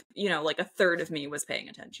dishes and like, you know, like a third of me was paying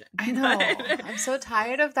attention. I know. I'm so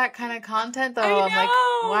tired of that kind of content though. I know. I'm like,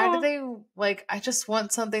 why do they like, I just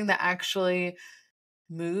want something that actually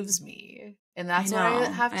moves me. And that's what I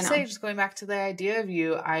have to say. Just going back to the idea of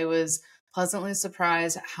you, I was pleasantly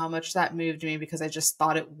surprised at how much that moved me because I just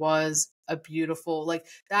thought it was a beautiful, like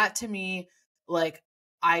that to me, like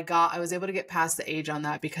I was able to get past the age on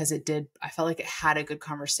that because I felt like it had a good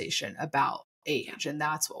conversation about age. And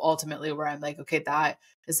that's ultimately where I'm like, okay, that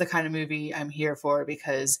is the kind of movie I'm here for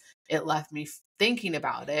because it left me thinking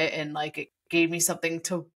about it and like it gave me something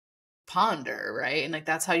to ponder, right? And like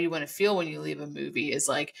that's how you want to feel when you leave a movie is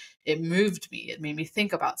like it moved me. It made me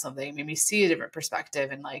think about something, it made me see a different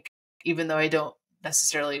perspective. And like even though I don't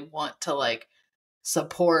necessarily want to like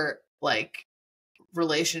support like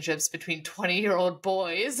relationships between 20-year-old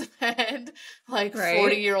boys and like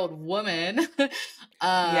 40-year-old women,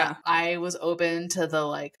 I was open to the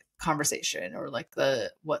like conversation or like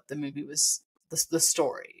what the movie was, the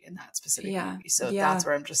story in that specific movie. So that's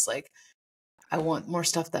where I'm just like, I want more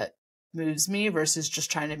stuff that moves me versus just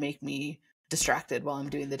trying to make me distracted while I'm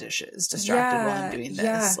doing the dishes, distracted while I'm doing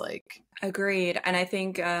this. Like, agreed. And I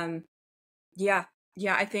think, I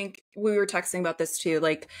think we were texting about this too.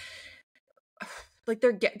 Like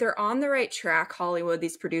they're on the right track, Hollywood,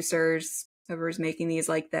 these producers, whoever's making these,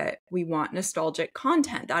 like that we want nostalgic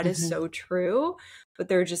content. That is so true, but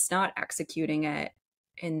they're just not executing it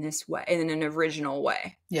in this way, in an original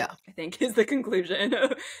way. Yeah. I think is the conclusion.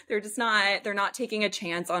 They're not taking a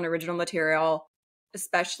chance on original material,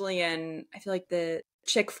 especially in, I feel like the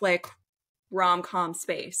chick flick rom-com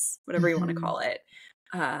space, whatever you want to call it.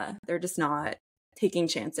 They're just not taking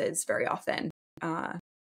chances very often.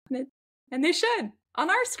 And they should on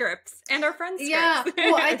our scripts and our friends' scripts.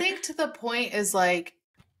 Yeah. Well, I think to the point is like,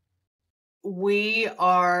 we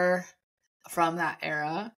are from that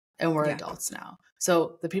era and we're adults now.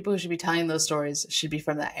 So the people who should be telling those stories should be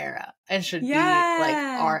from that era and should be like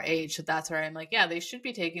our age. So that's where I'm like, yeah, they should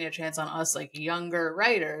be taking a chance on us, like younger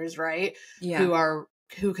writers, right? Yeah.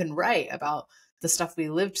 Who can write about the stuff we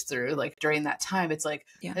lived through, like during that time. It's like,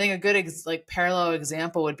 I think a good parallel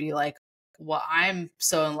example would be like, what I'm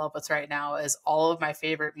so in love with right now is all of my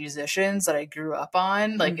favorite musicians that I grew up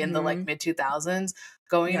on, like in the like mid 2000s,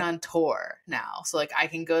 going on tour now. So like I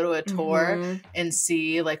can go to a tour and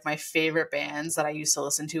see like my favorite bands that I used to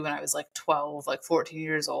listen to when I was like 12, like 14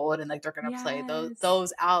 years old. And like, they're going to play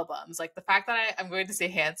those albums. Like the fact that I'm going to see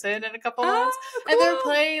Hanson in a couple months and they're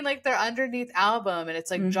playing like their Underneath album. And it's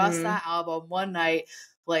like just that album one night.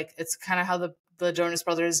 Like it's kind of how the Jonas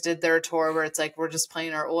Brothers did their tour where it's like, we're just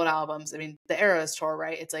playing our old albums. I mean, the Eras tour,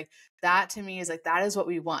 right? It's like, that to me is like, that is what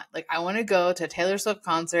we want. Like, I want to go to a Taylor Swift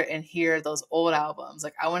concert and hear those old albums.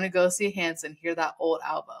 Like, I want to go see Hanson, hear that old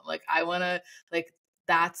album. Like, I want to, like,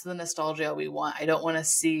 that's the nostalgia we want. I don't want to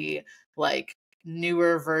see like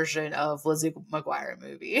newer version of Lizzie McGuire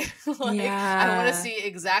movie. I want to see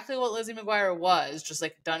exactly what Lizzie McGuire was, just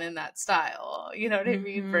like done in that style. You know what I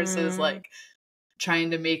mean? Versus like,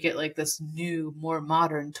 trying to make it like this new, more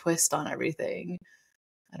modern twist on everything.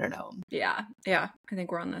 I don't know. Yeah. I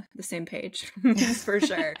think we're on the same page for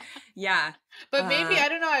sure. Yeah. But maybe, I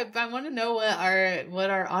don't know. I want to know what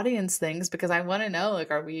our audience thinks, because I want to know,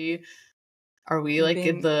 like, are we like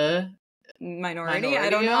in the minority?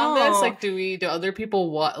 I don't know. On this? Like, do other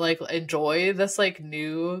people like enjoy this like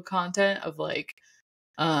new content of like,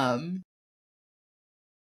 I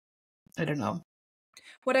don't know.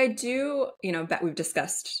 What I do, bet we've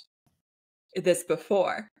discussed this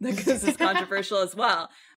before because it's controversial as well.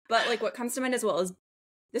 But like what comes to mind as well is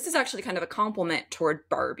this is actually kind of a compliment toward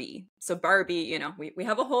Barbie. So Barbie, we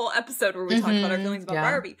have a whole episode where we talk about our feelings about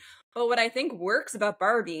Barbie. But what I think works about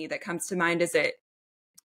Barbie that comes to mind is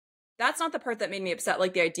that's not the part that made me upset.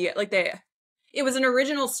 Like the idea, like it was an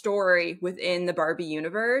original story within the Barbie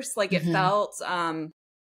universe. Like it felt,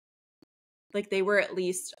 like they were at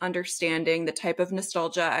least understanding the type of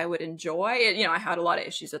nostalgia I would enjoy. I had a lot of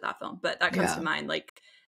issues with that film, but that comes to mind. Like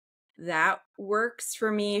that works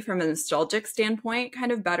for me from a nostalgic standpoint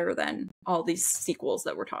kind of better than all these sequels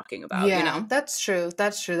that we're talking about. That's true.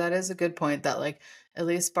 That is a good point, that like at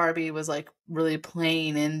least Barbie was like really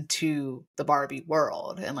playing into the Barbie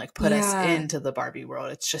world and like put us into the Barbie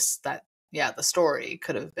world. It's just that, the story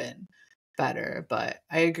could have been better, but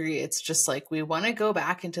I agree. It's just like, we want to go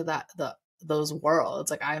back into those worlds.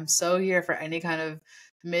 Like I'm so here for any kind of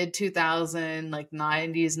mid 2000 like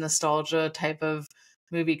 90s nostalgia type of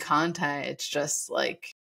movie content. It's just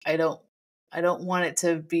like I don't I don't want it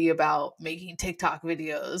to be about making TikTok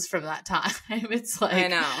videos from that time. It's like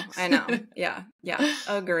I know. Yeah.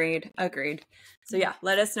 Agreed. So yeah,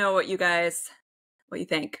 let us know what you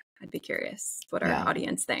think. I'd be curious what our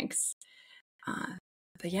audience thinks.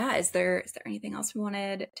 But yeah, is there anything else we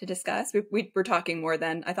wanted to discuss? We're talking more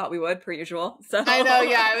than I thought we would, per usual. So I know,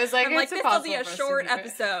 yeah. I was like, this will be a short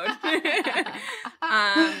episode.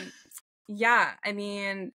 Yeah, I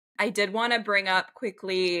mean, I did want to bring up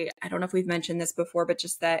quickly, I don't know if we've mentioned this before, but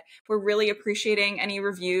just that we're really appreciating any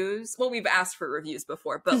reviews. Well, we've asked for reviews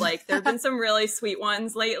before, but like there have been some really sweet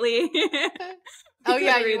ones lately. Oh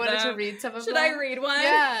yeah, you wanted to read some of them? Should I read one?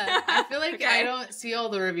 Yeah, I feel like I don't see all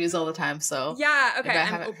the reviews all the time, so yeah. Okay,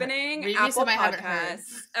 I'm opening Apple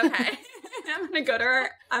Podcasts. Okay, I'm gonna go to her.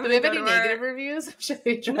 Do we have any negative reviews? Should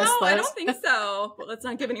we address those? I don't think so. But let's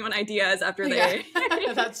not give anyone ideas after they.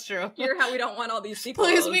 Yeah, that's true. Hear how we don't want all these sequels.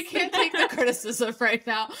 Please, we can't take the criticism right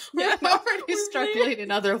now. We're already struggling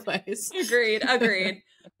in other ways. Agreed.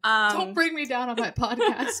 Don't bring me down on my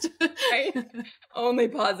podcast. Right? Only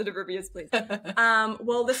positive reviews, please.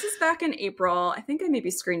 Well, this is back in April. I think I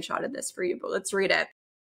maybe screenshotted this for you, but let's read it.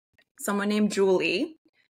 Someone named Julie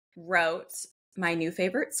wrote my new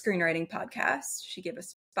favorite screenwriting podcast. She gave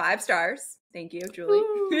us 5 stars. Thank you, Julie.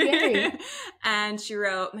 Ooh, yay. And she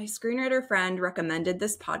wrote, my screenwriter friend recommended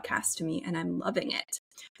this podcast to me and I'm loving it.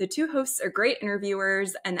 The 2 hosts are great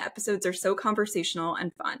interviewers and the episodes are so conversational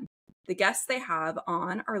and fun. The guests they have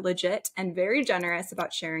on are legit and very generous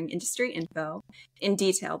about sharing industry info in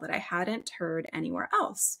detail that I hadn't heard anywhere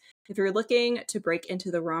else. If you're looking to break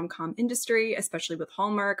into the rom-com industry, especially with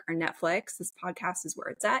Hallmark or Netflix, this podcast is where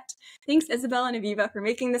it's at. Thanks, Isabel and Aviva, for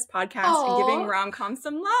making this podcast and giving rom-com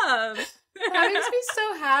some love. That makes me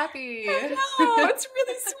so happy. I know, it's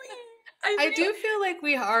really sweet. I do feel like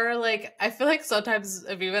we are like, I feel like sometimes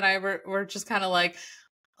Aviva and I were just kind of like,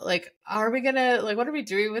 are we gonna, like, what are we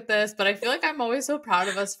doing with this? But I feel like I'm always so proud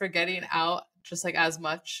of us for getting out just like as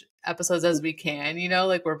much episodes as we can, you know,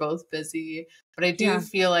 like we're both busy. But I do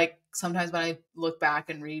feel like sometimes when I look back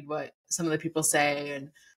and read what some of the people say and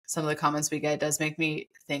some of the comments we get, it does make me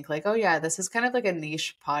think like, oh yeah, this is kind of like a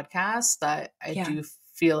niche podcast that I do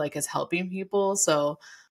feel like is helping people. So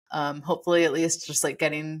hopefully at least just like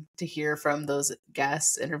getting to hear from those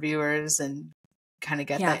guests, interviewers, and kind of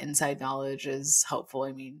get that inside knowledge is helpful.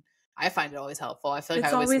 I mean, I find it always helpful. I feel like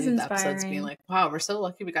I always leave the episodes being like, wow, we're so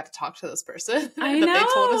lucky we got to talk to this person. I know. They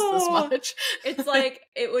told us this much. It's like,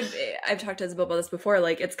 I've talked to Isabel about this before,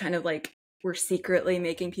 like it's kind of like we're secretly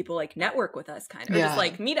making people like network with us kind of, or just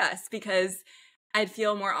like meet us, because I'd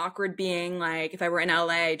feel more awkward being like, if I were in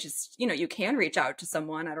LA, just, you know, you can reach out to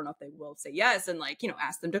someone. I don't know if they will say yes and like, you know,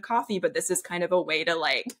 ask them to coffee, but this is kind of a way to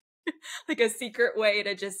like, like a secret way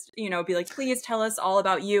to just, you know, be like, please tell us all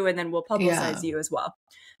about you and then we'll publicize you as well.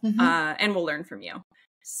 And we'll learn from you.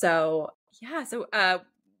 So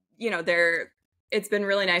you know, it's been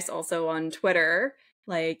really nice also on Twitter.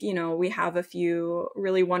 Like, you know, we have a few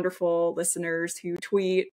really wonderful listeners who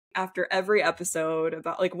tweet after every episode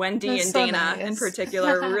about like Wendy and Dana in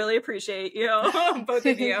particular. Really appreciate you, both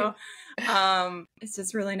of you. It's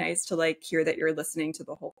just really nice to like hear that you're listening to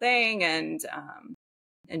the whole thing and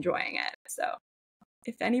enjoying it. So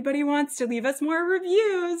if anybody wants to leave us more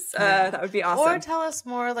reviews, that would be awesome. Or tell us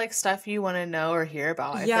more like stuff you want to know or hear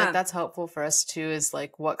about. I feel like that's helpful for us too, is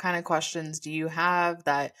like, what kind of questions do you have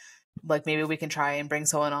that like maybe we can try and bring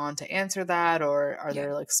someone on to answer that? Or are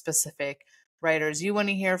there like specific writers you want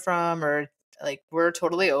to hear from? Or like, we're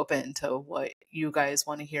totally open to what you guys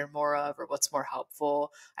want to hear more of or what's more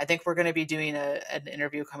helpful. I think we're going to be doing an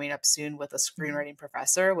interview coming up soon with a screenwriting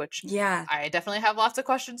professor, which I definitely have lots of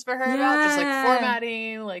questions for her about, just like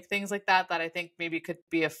formatting, like things like that I think maybe could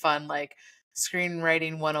be a fun like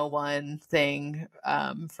screenwriting 101 thing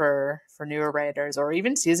for newer writers or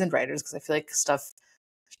even seasoned writers, because I feel like stuff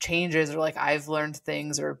changes, or like I've learned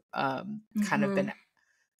things, or kind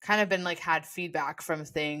of been like had feedback from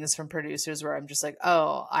things from producers where I'm just like,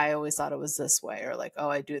 oh, I always thought it was this way, or like, oh,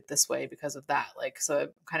 I do it this way because of that. Like, so I'm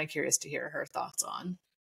kind of curious to hear her thoughts on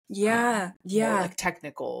more, like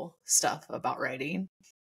technical stuff about writing.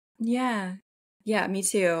 Yeah, me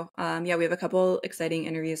too. We have a couple exciting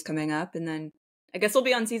interviews coming up, and then I guess we'll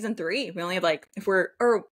be on season 3. We only have like,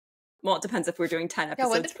 well, it depends if we're doing 10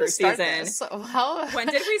 episodes per season. When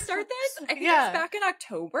did we start this? I think it was back in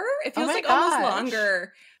October. It feels like almost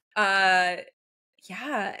longer. And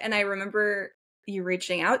I remember you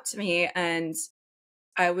reaching out to me, and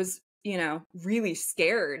I was, you know, really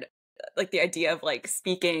scared like the idea of like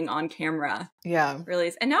speaking on camera. Yeah.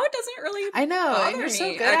 Really. And now it doesn't really I know. bother And you're me,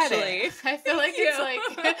 so good actually. at it. I feel like it's like,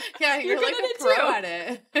 yeah, you're like a pro at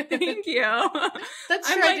it. Thank you.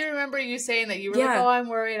 That's true. I do remember you saying that you were like, oh, I'm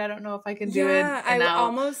worried. I don't know if I can do it. And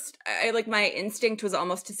I like my instinct was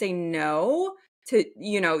almost to say no to,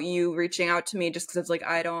 you reaching out to me just because it's like,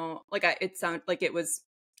 it sounded like it was,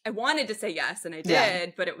 I wanted to say yes and I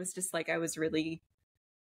did, but it was just like, I was really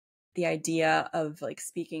the idea of like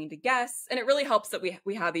speaking to guests, and it really helps that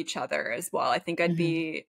we have each other as well. I think I'd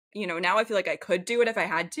be, now I feel like I could do it if I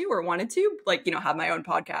had to or wanted to, like, have my own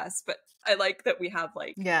podcast, but I like that we have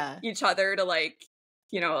like each other to like,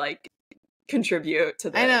 like contribute to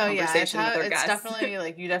the conversation with our guests. It's definitely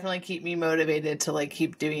like, you definitely keep me motivated to like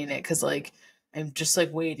keep doing it, because like I'm just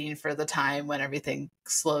like waiting for the time when everything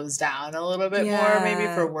slows down a little bit more, maybe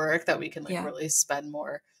for work, that we can like really spend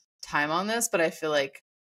more time on this. But I feel like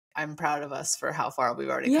I'm proud of us for how far we've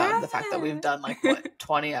already come. The fact that we've done like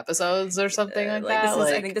 20 episodes or something like that.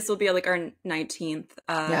 I think this will be like our 19th.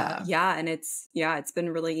 And it's been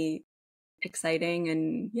really exciting,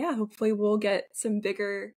 and hopefully we'll get some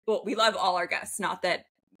bigger. Well, we love all our guests. Not that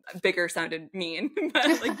bigger sounded mean,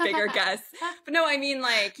 but like bigger guests. But no, I mean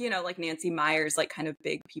like like Nancy Meyers, like kind of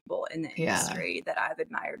big people in the industry that I've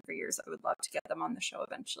admired for years. I would love to get them on the show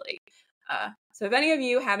eventually. So if any of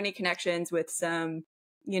you have any connections with some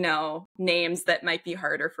names that might be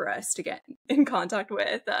harder for us to get in contact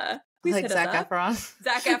with, please like hit Zac us up. Efron.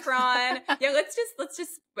 Zac Efron. Let's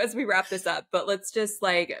just as we wrap this up, but let's just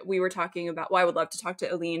like, we were talking about, I would love to talk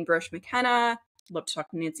to Aline Brosh McKenna, love to talk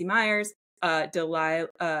to Nancy Meyers, Delia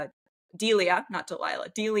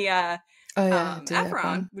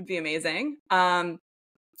Efron would be amazing.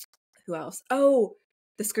 Who else? Oh,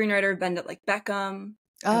 the screenwriter of Bend It Like Beckham.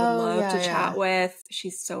 I would love to chat with.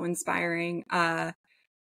 She's so inspiring. Karen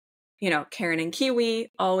and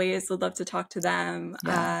Kiwi, always would love to talk to them.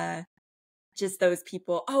 Just those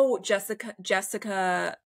people. Oh,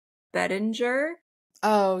 Jessica Bettinger.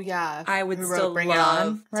 Oh, yeah. I would still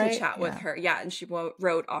love to chat with her. Yeah, and she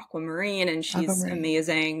wrote Aquamarine, and she's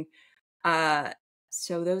amazing.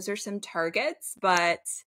 So those are some targets, but,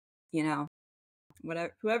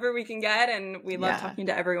 whoever we can get, and we love talking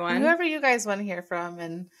to everyone. And whoever you guys want to hear from,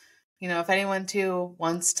 and, if anyone too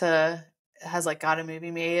has like got a movie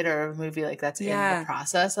made, or a movie like that's in the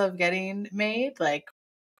process of getting made, like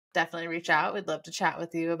definitely reach out. We'd love to chat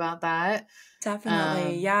with you about that.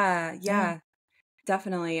 Definitely.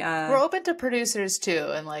 Definitely. We're open to producers too.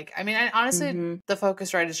 And like, I mean, honestly, the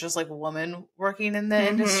Focusrite is just like women working in the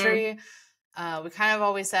industry. We kind of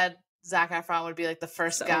always said Zac Efron would be like the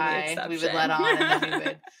first guy we would let on, and then we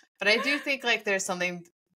would. But I do think like there's something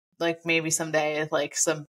like maybe someday like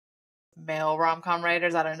some male rom-com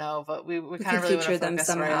writers, I don't know, but we kind of really want to focus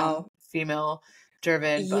on female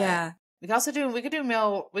driven. But we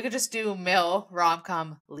could just do male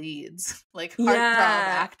rom-com leads, like heartthrob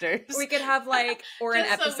actors. We could have like, or an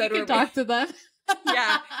episode so we could talk to them.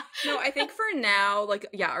 No, I think for now, like,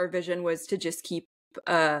 our vision was to just keep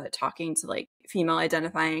talking to like female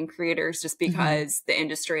identifying creators, just because the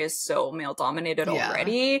industry is so male dominated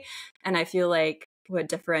already. And I feel like what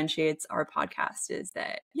differentiates our podcast is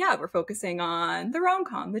that we're focusing on the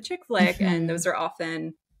rom-com, the chick flick, and those are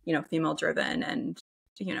often female driven and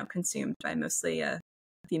consumed by mostly a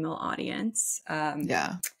female audience.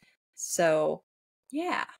 So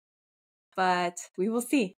but we will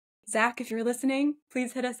see. Zach, if you're listening,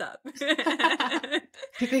 please hit us up.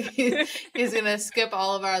 You think he's gonna skip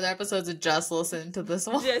all of our other episodes and just listen to this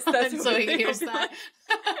one? Yes, that's so he hears that.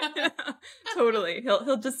 Totally.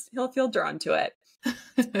 He'll feel drawn to it.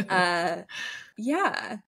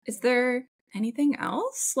 Is there anything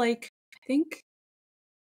else? Like, I think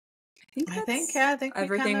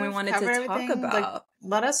everything we wanted to talk about. Like,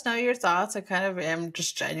 let us know your thoughts. I kind of am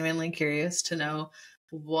just genuinely curious to know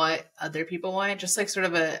what other people want. Just like sort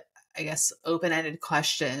of a, I guess, open-ended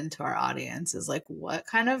question to our audience is like, what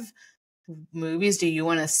kind of movies do you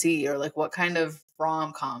want to see, or like what kind of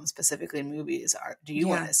rom-com specifically movies do you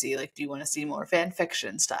want to see? Like, do you want to see more fan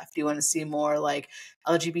fiction stuff? Do you want to see more like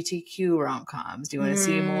LGBTQ rom-coms? Do you want to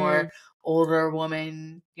see more older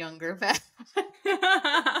woman, younger man?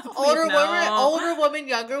 older woman,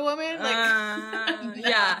 younger woman? Like,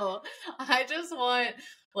 no. I just want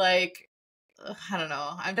like, I don't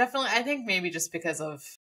know. I think maybe just because of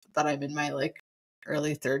that I'm in my like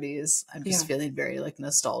early 30s, I'm just feeling very like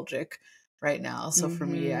nostalgic right now. So for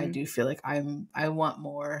me, I do feel like I want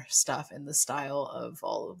more stuff in the style of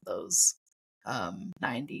all of those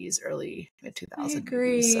 90s, early mid 2000s. I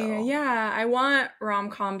agree. Movies, so. I want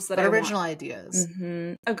rom-coms that original ideas.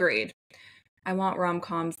 Agreed. I want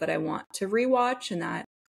rom-coms that I want to rewatch and that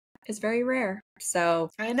is very rare. So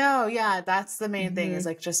I know, yeah, that's the main thing, is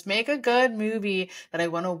like, just make a good movie that I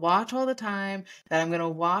want to watch all the time, that I'm going to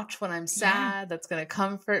watch when I'm sad, that's going to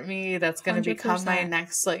comfort me, that's going to become my 100%.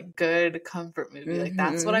 next like good comfort movie. Like,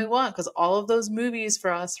 that's what I want, because all of those movies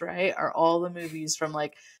for us, right, are all the movies from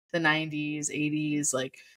like the 90s, 80s,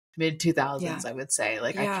 like mid 2000s, I would say.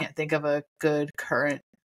 Like, I can't think of a good current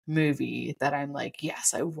movie that I'm like,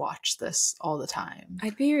 yes, I watch this all the time.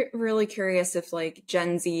 I'd be really curious if like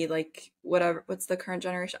Gen Z, like whatever, what's the current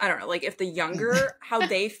generation? I don't know, like if the younger, how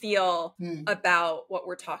they feel about what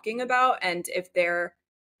we're talking about, and if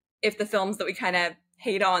the films that we kind of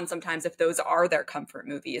hate on sometimes, if those are their comfort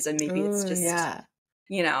movies, and maybe it's just,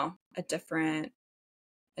 you know, a different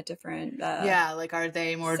like, are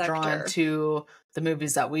they more drawn to the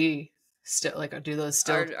movies that we still like, do those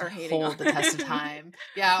still hold the test of time?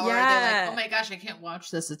 Or are they like, oh my gosh, I can't watch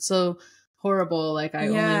this, it's so horrible, like I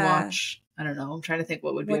only watch, I don't know, I'm trying to think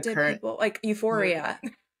what would be a current people, like Euphoria.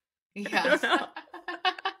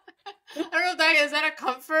 I don't know if that is that a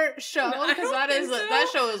comfort show, because that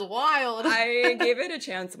show is wild. I gave it a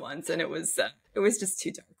chance once, and it was just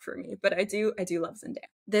too dark for me. But I do love Zendaya.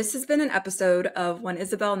 This has been an episode of When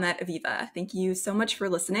Isabel Met Aviva. Thank you so much for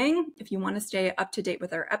listening. If you want to stay up to date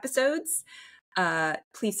with our episodes,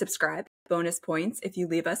 please subscribe. Bonus points if you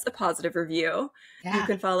leave us a positive review. You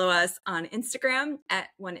can follow us on Instagram at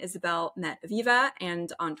When Isabel Met Aviva,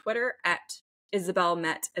 and on Twitter at Isabel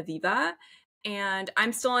Met Aviva. And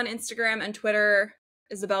I'm still on Instagram and Twitter.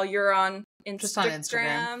 Isabel, you're on Instagram. Just on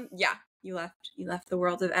Instagram. Yeah, you left the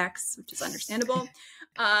world of X, which is understandable.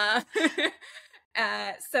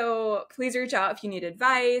 So please reach out if you need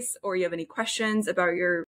advice, or you have any questions about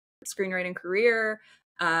your screenwriting career,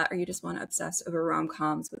 or you just want to obsess over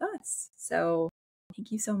rom-coms with us. So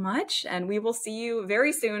thank you so much, and we will see you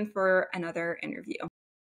very soon for another interview.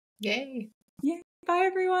 Yay. Bye,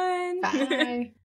 everyone. Bye.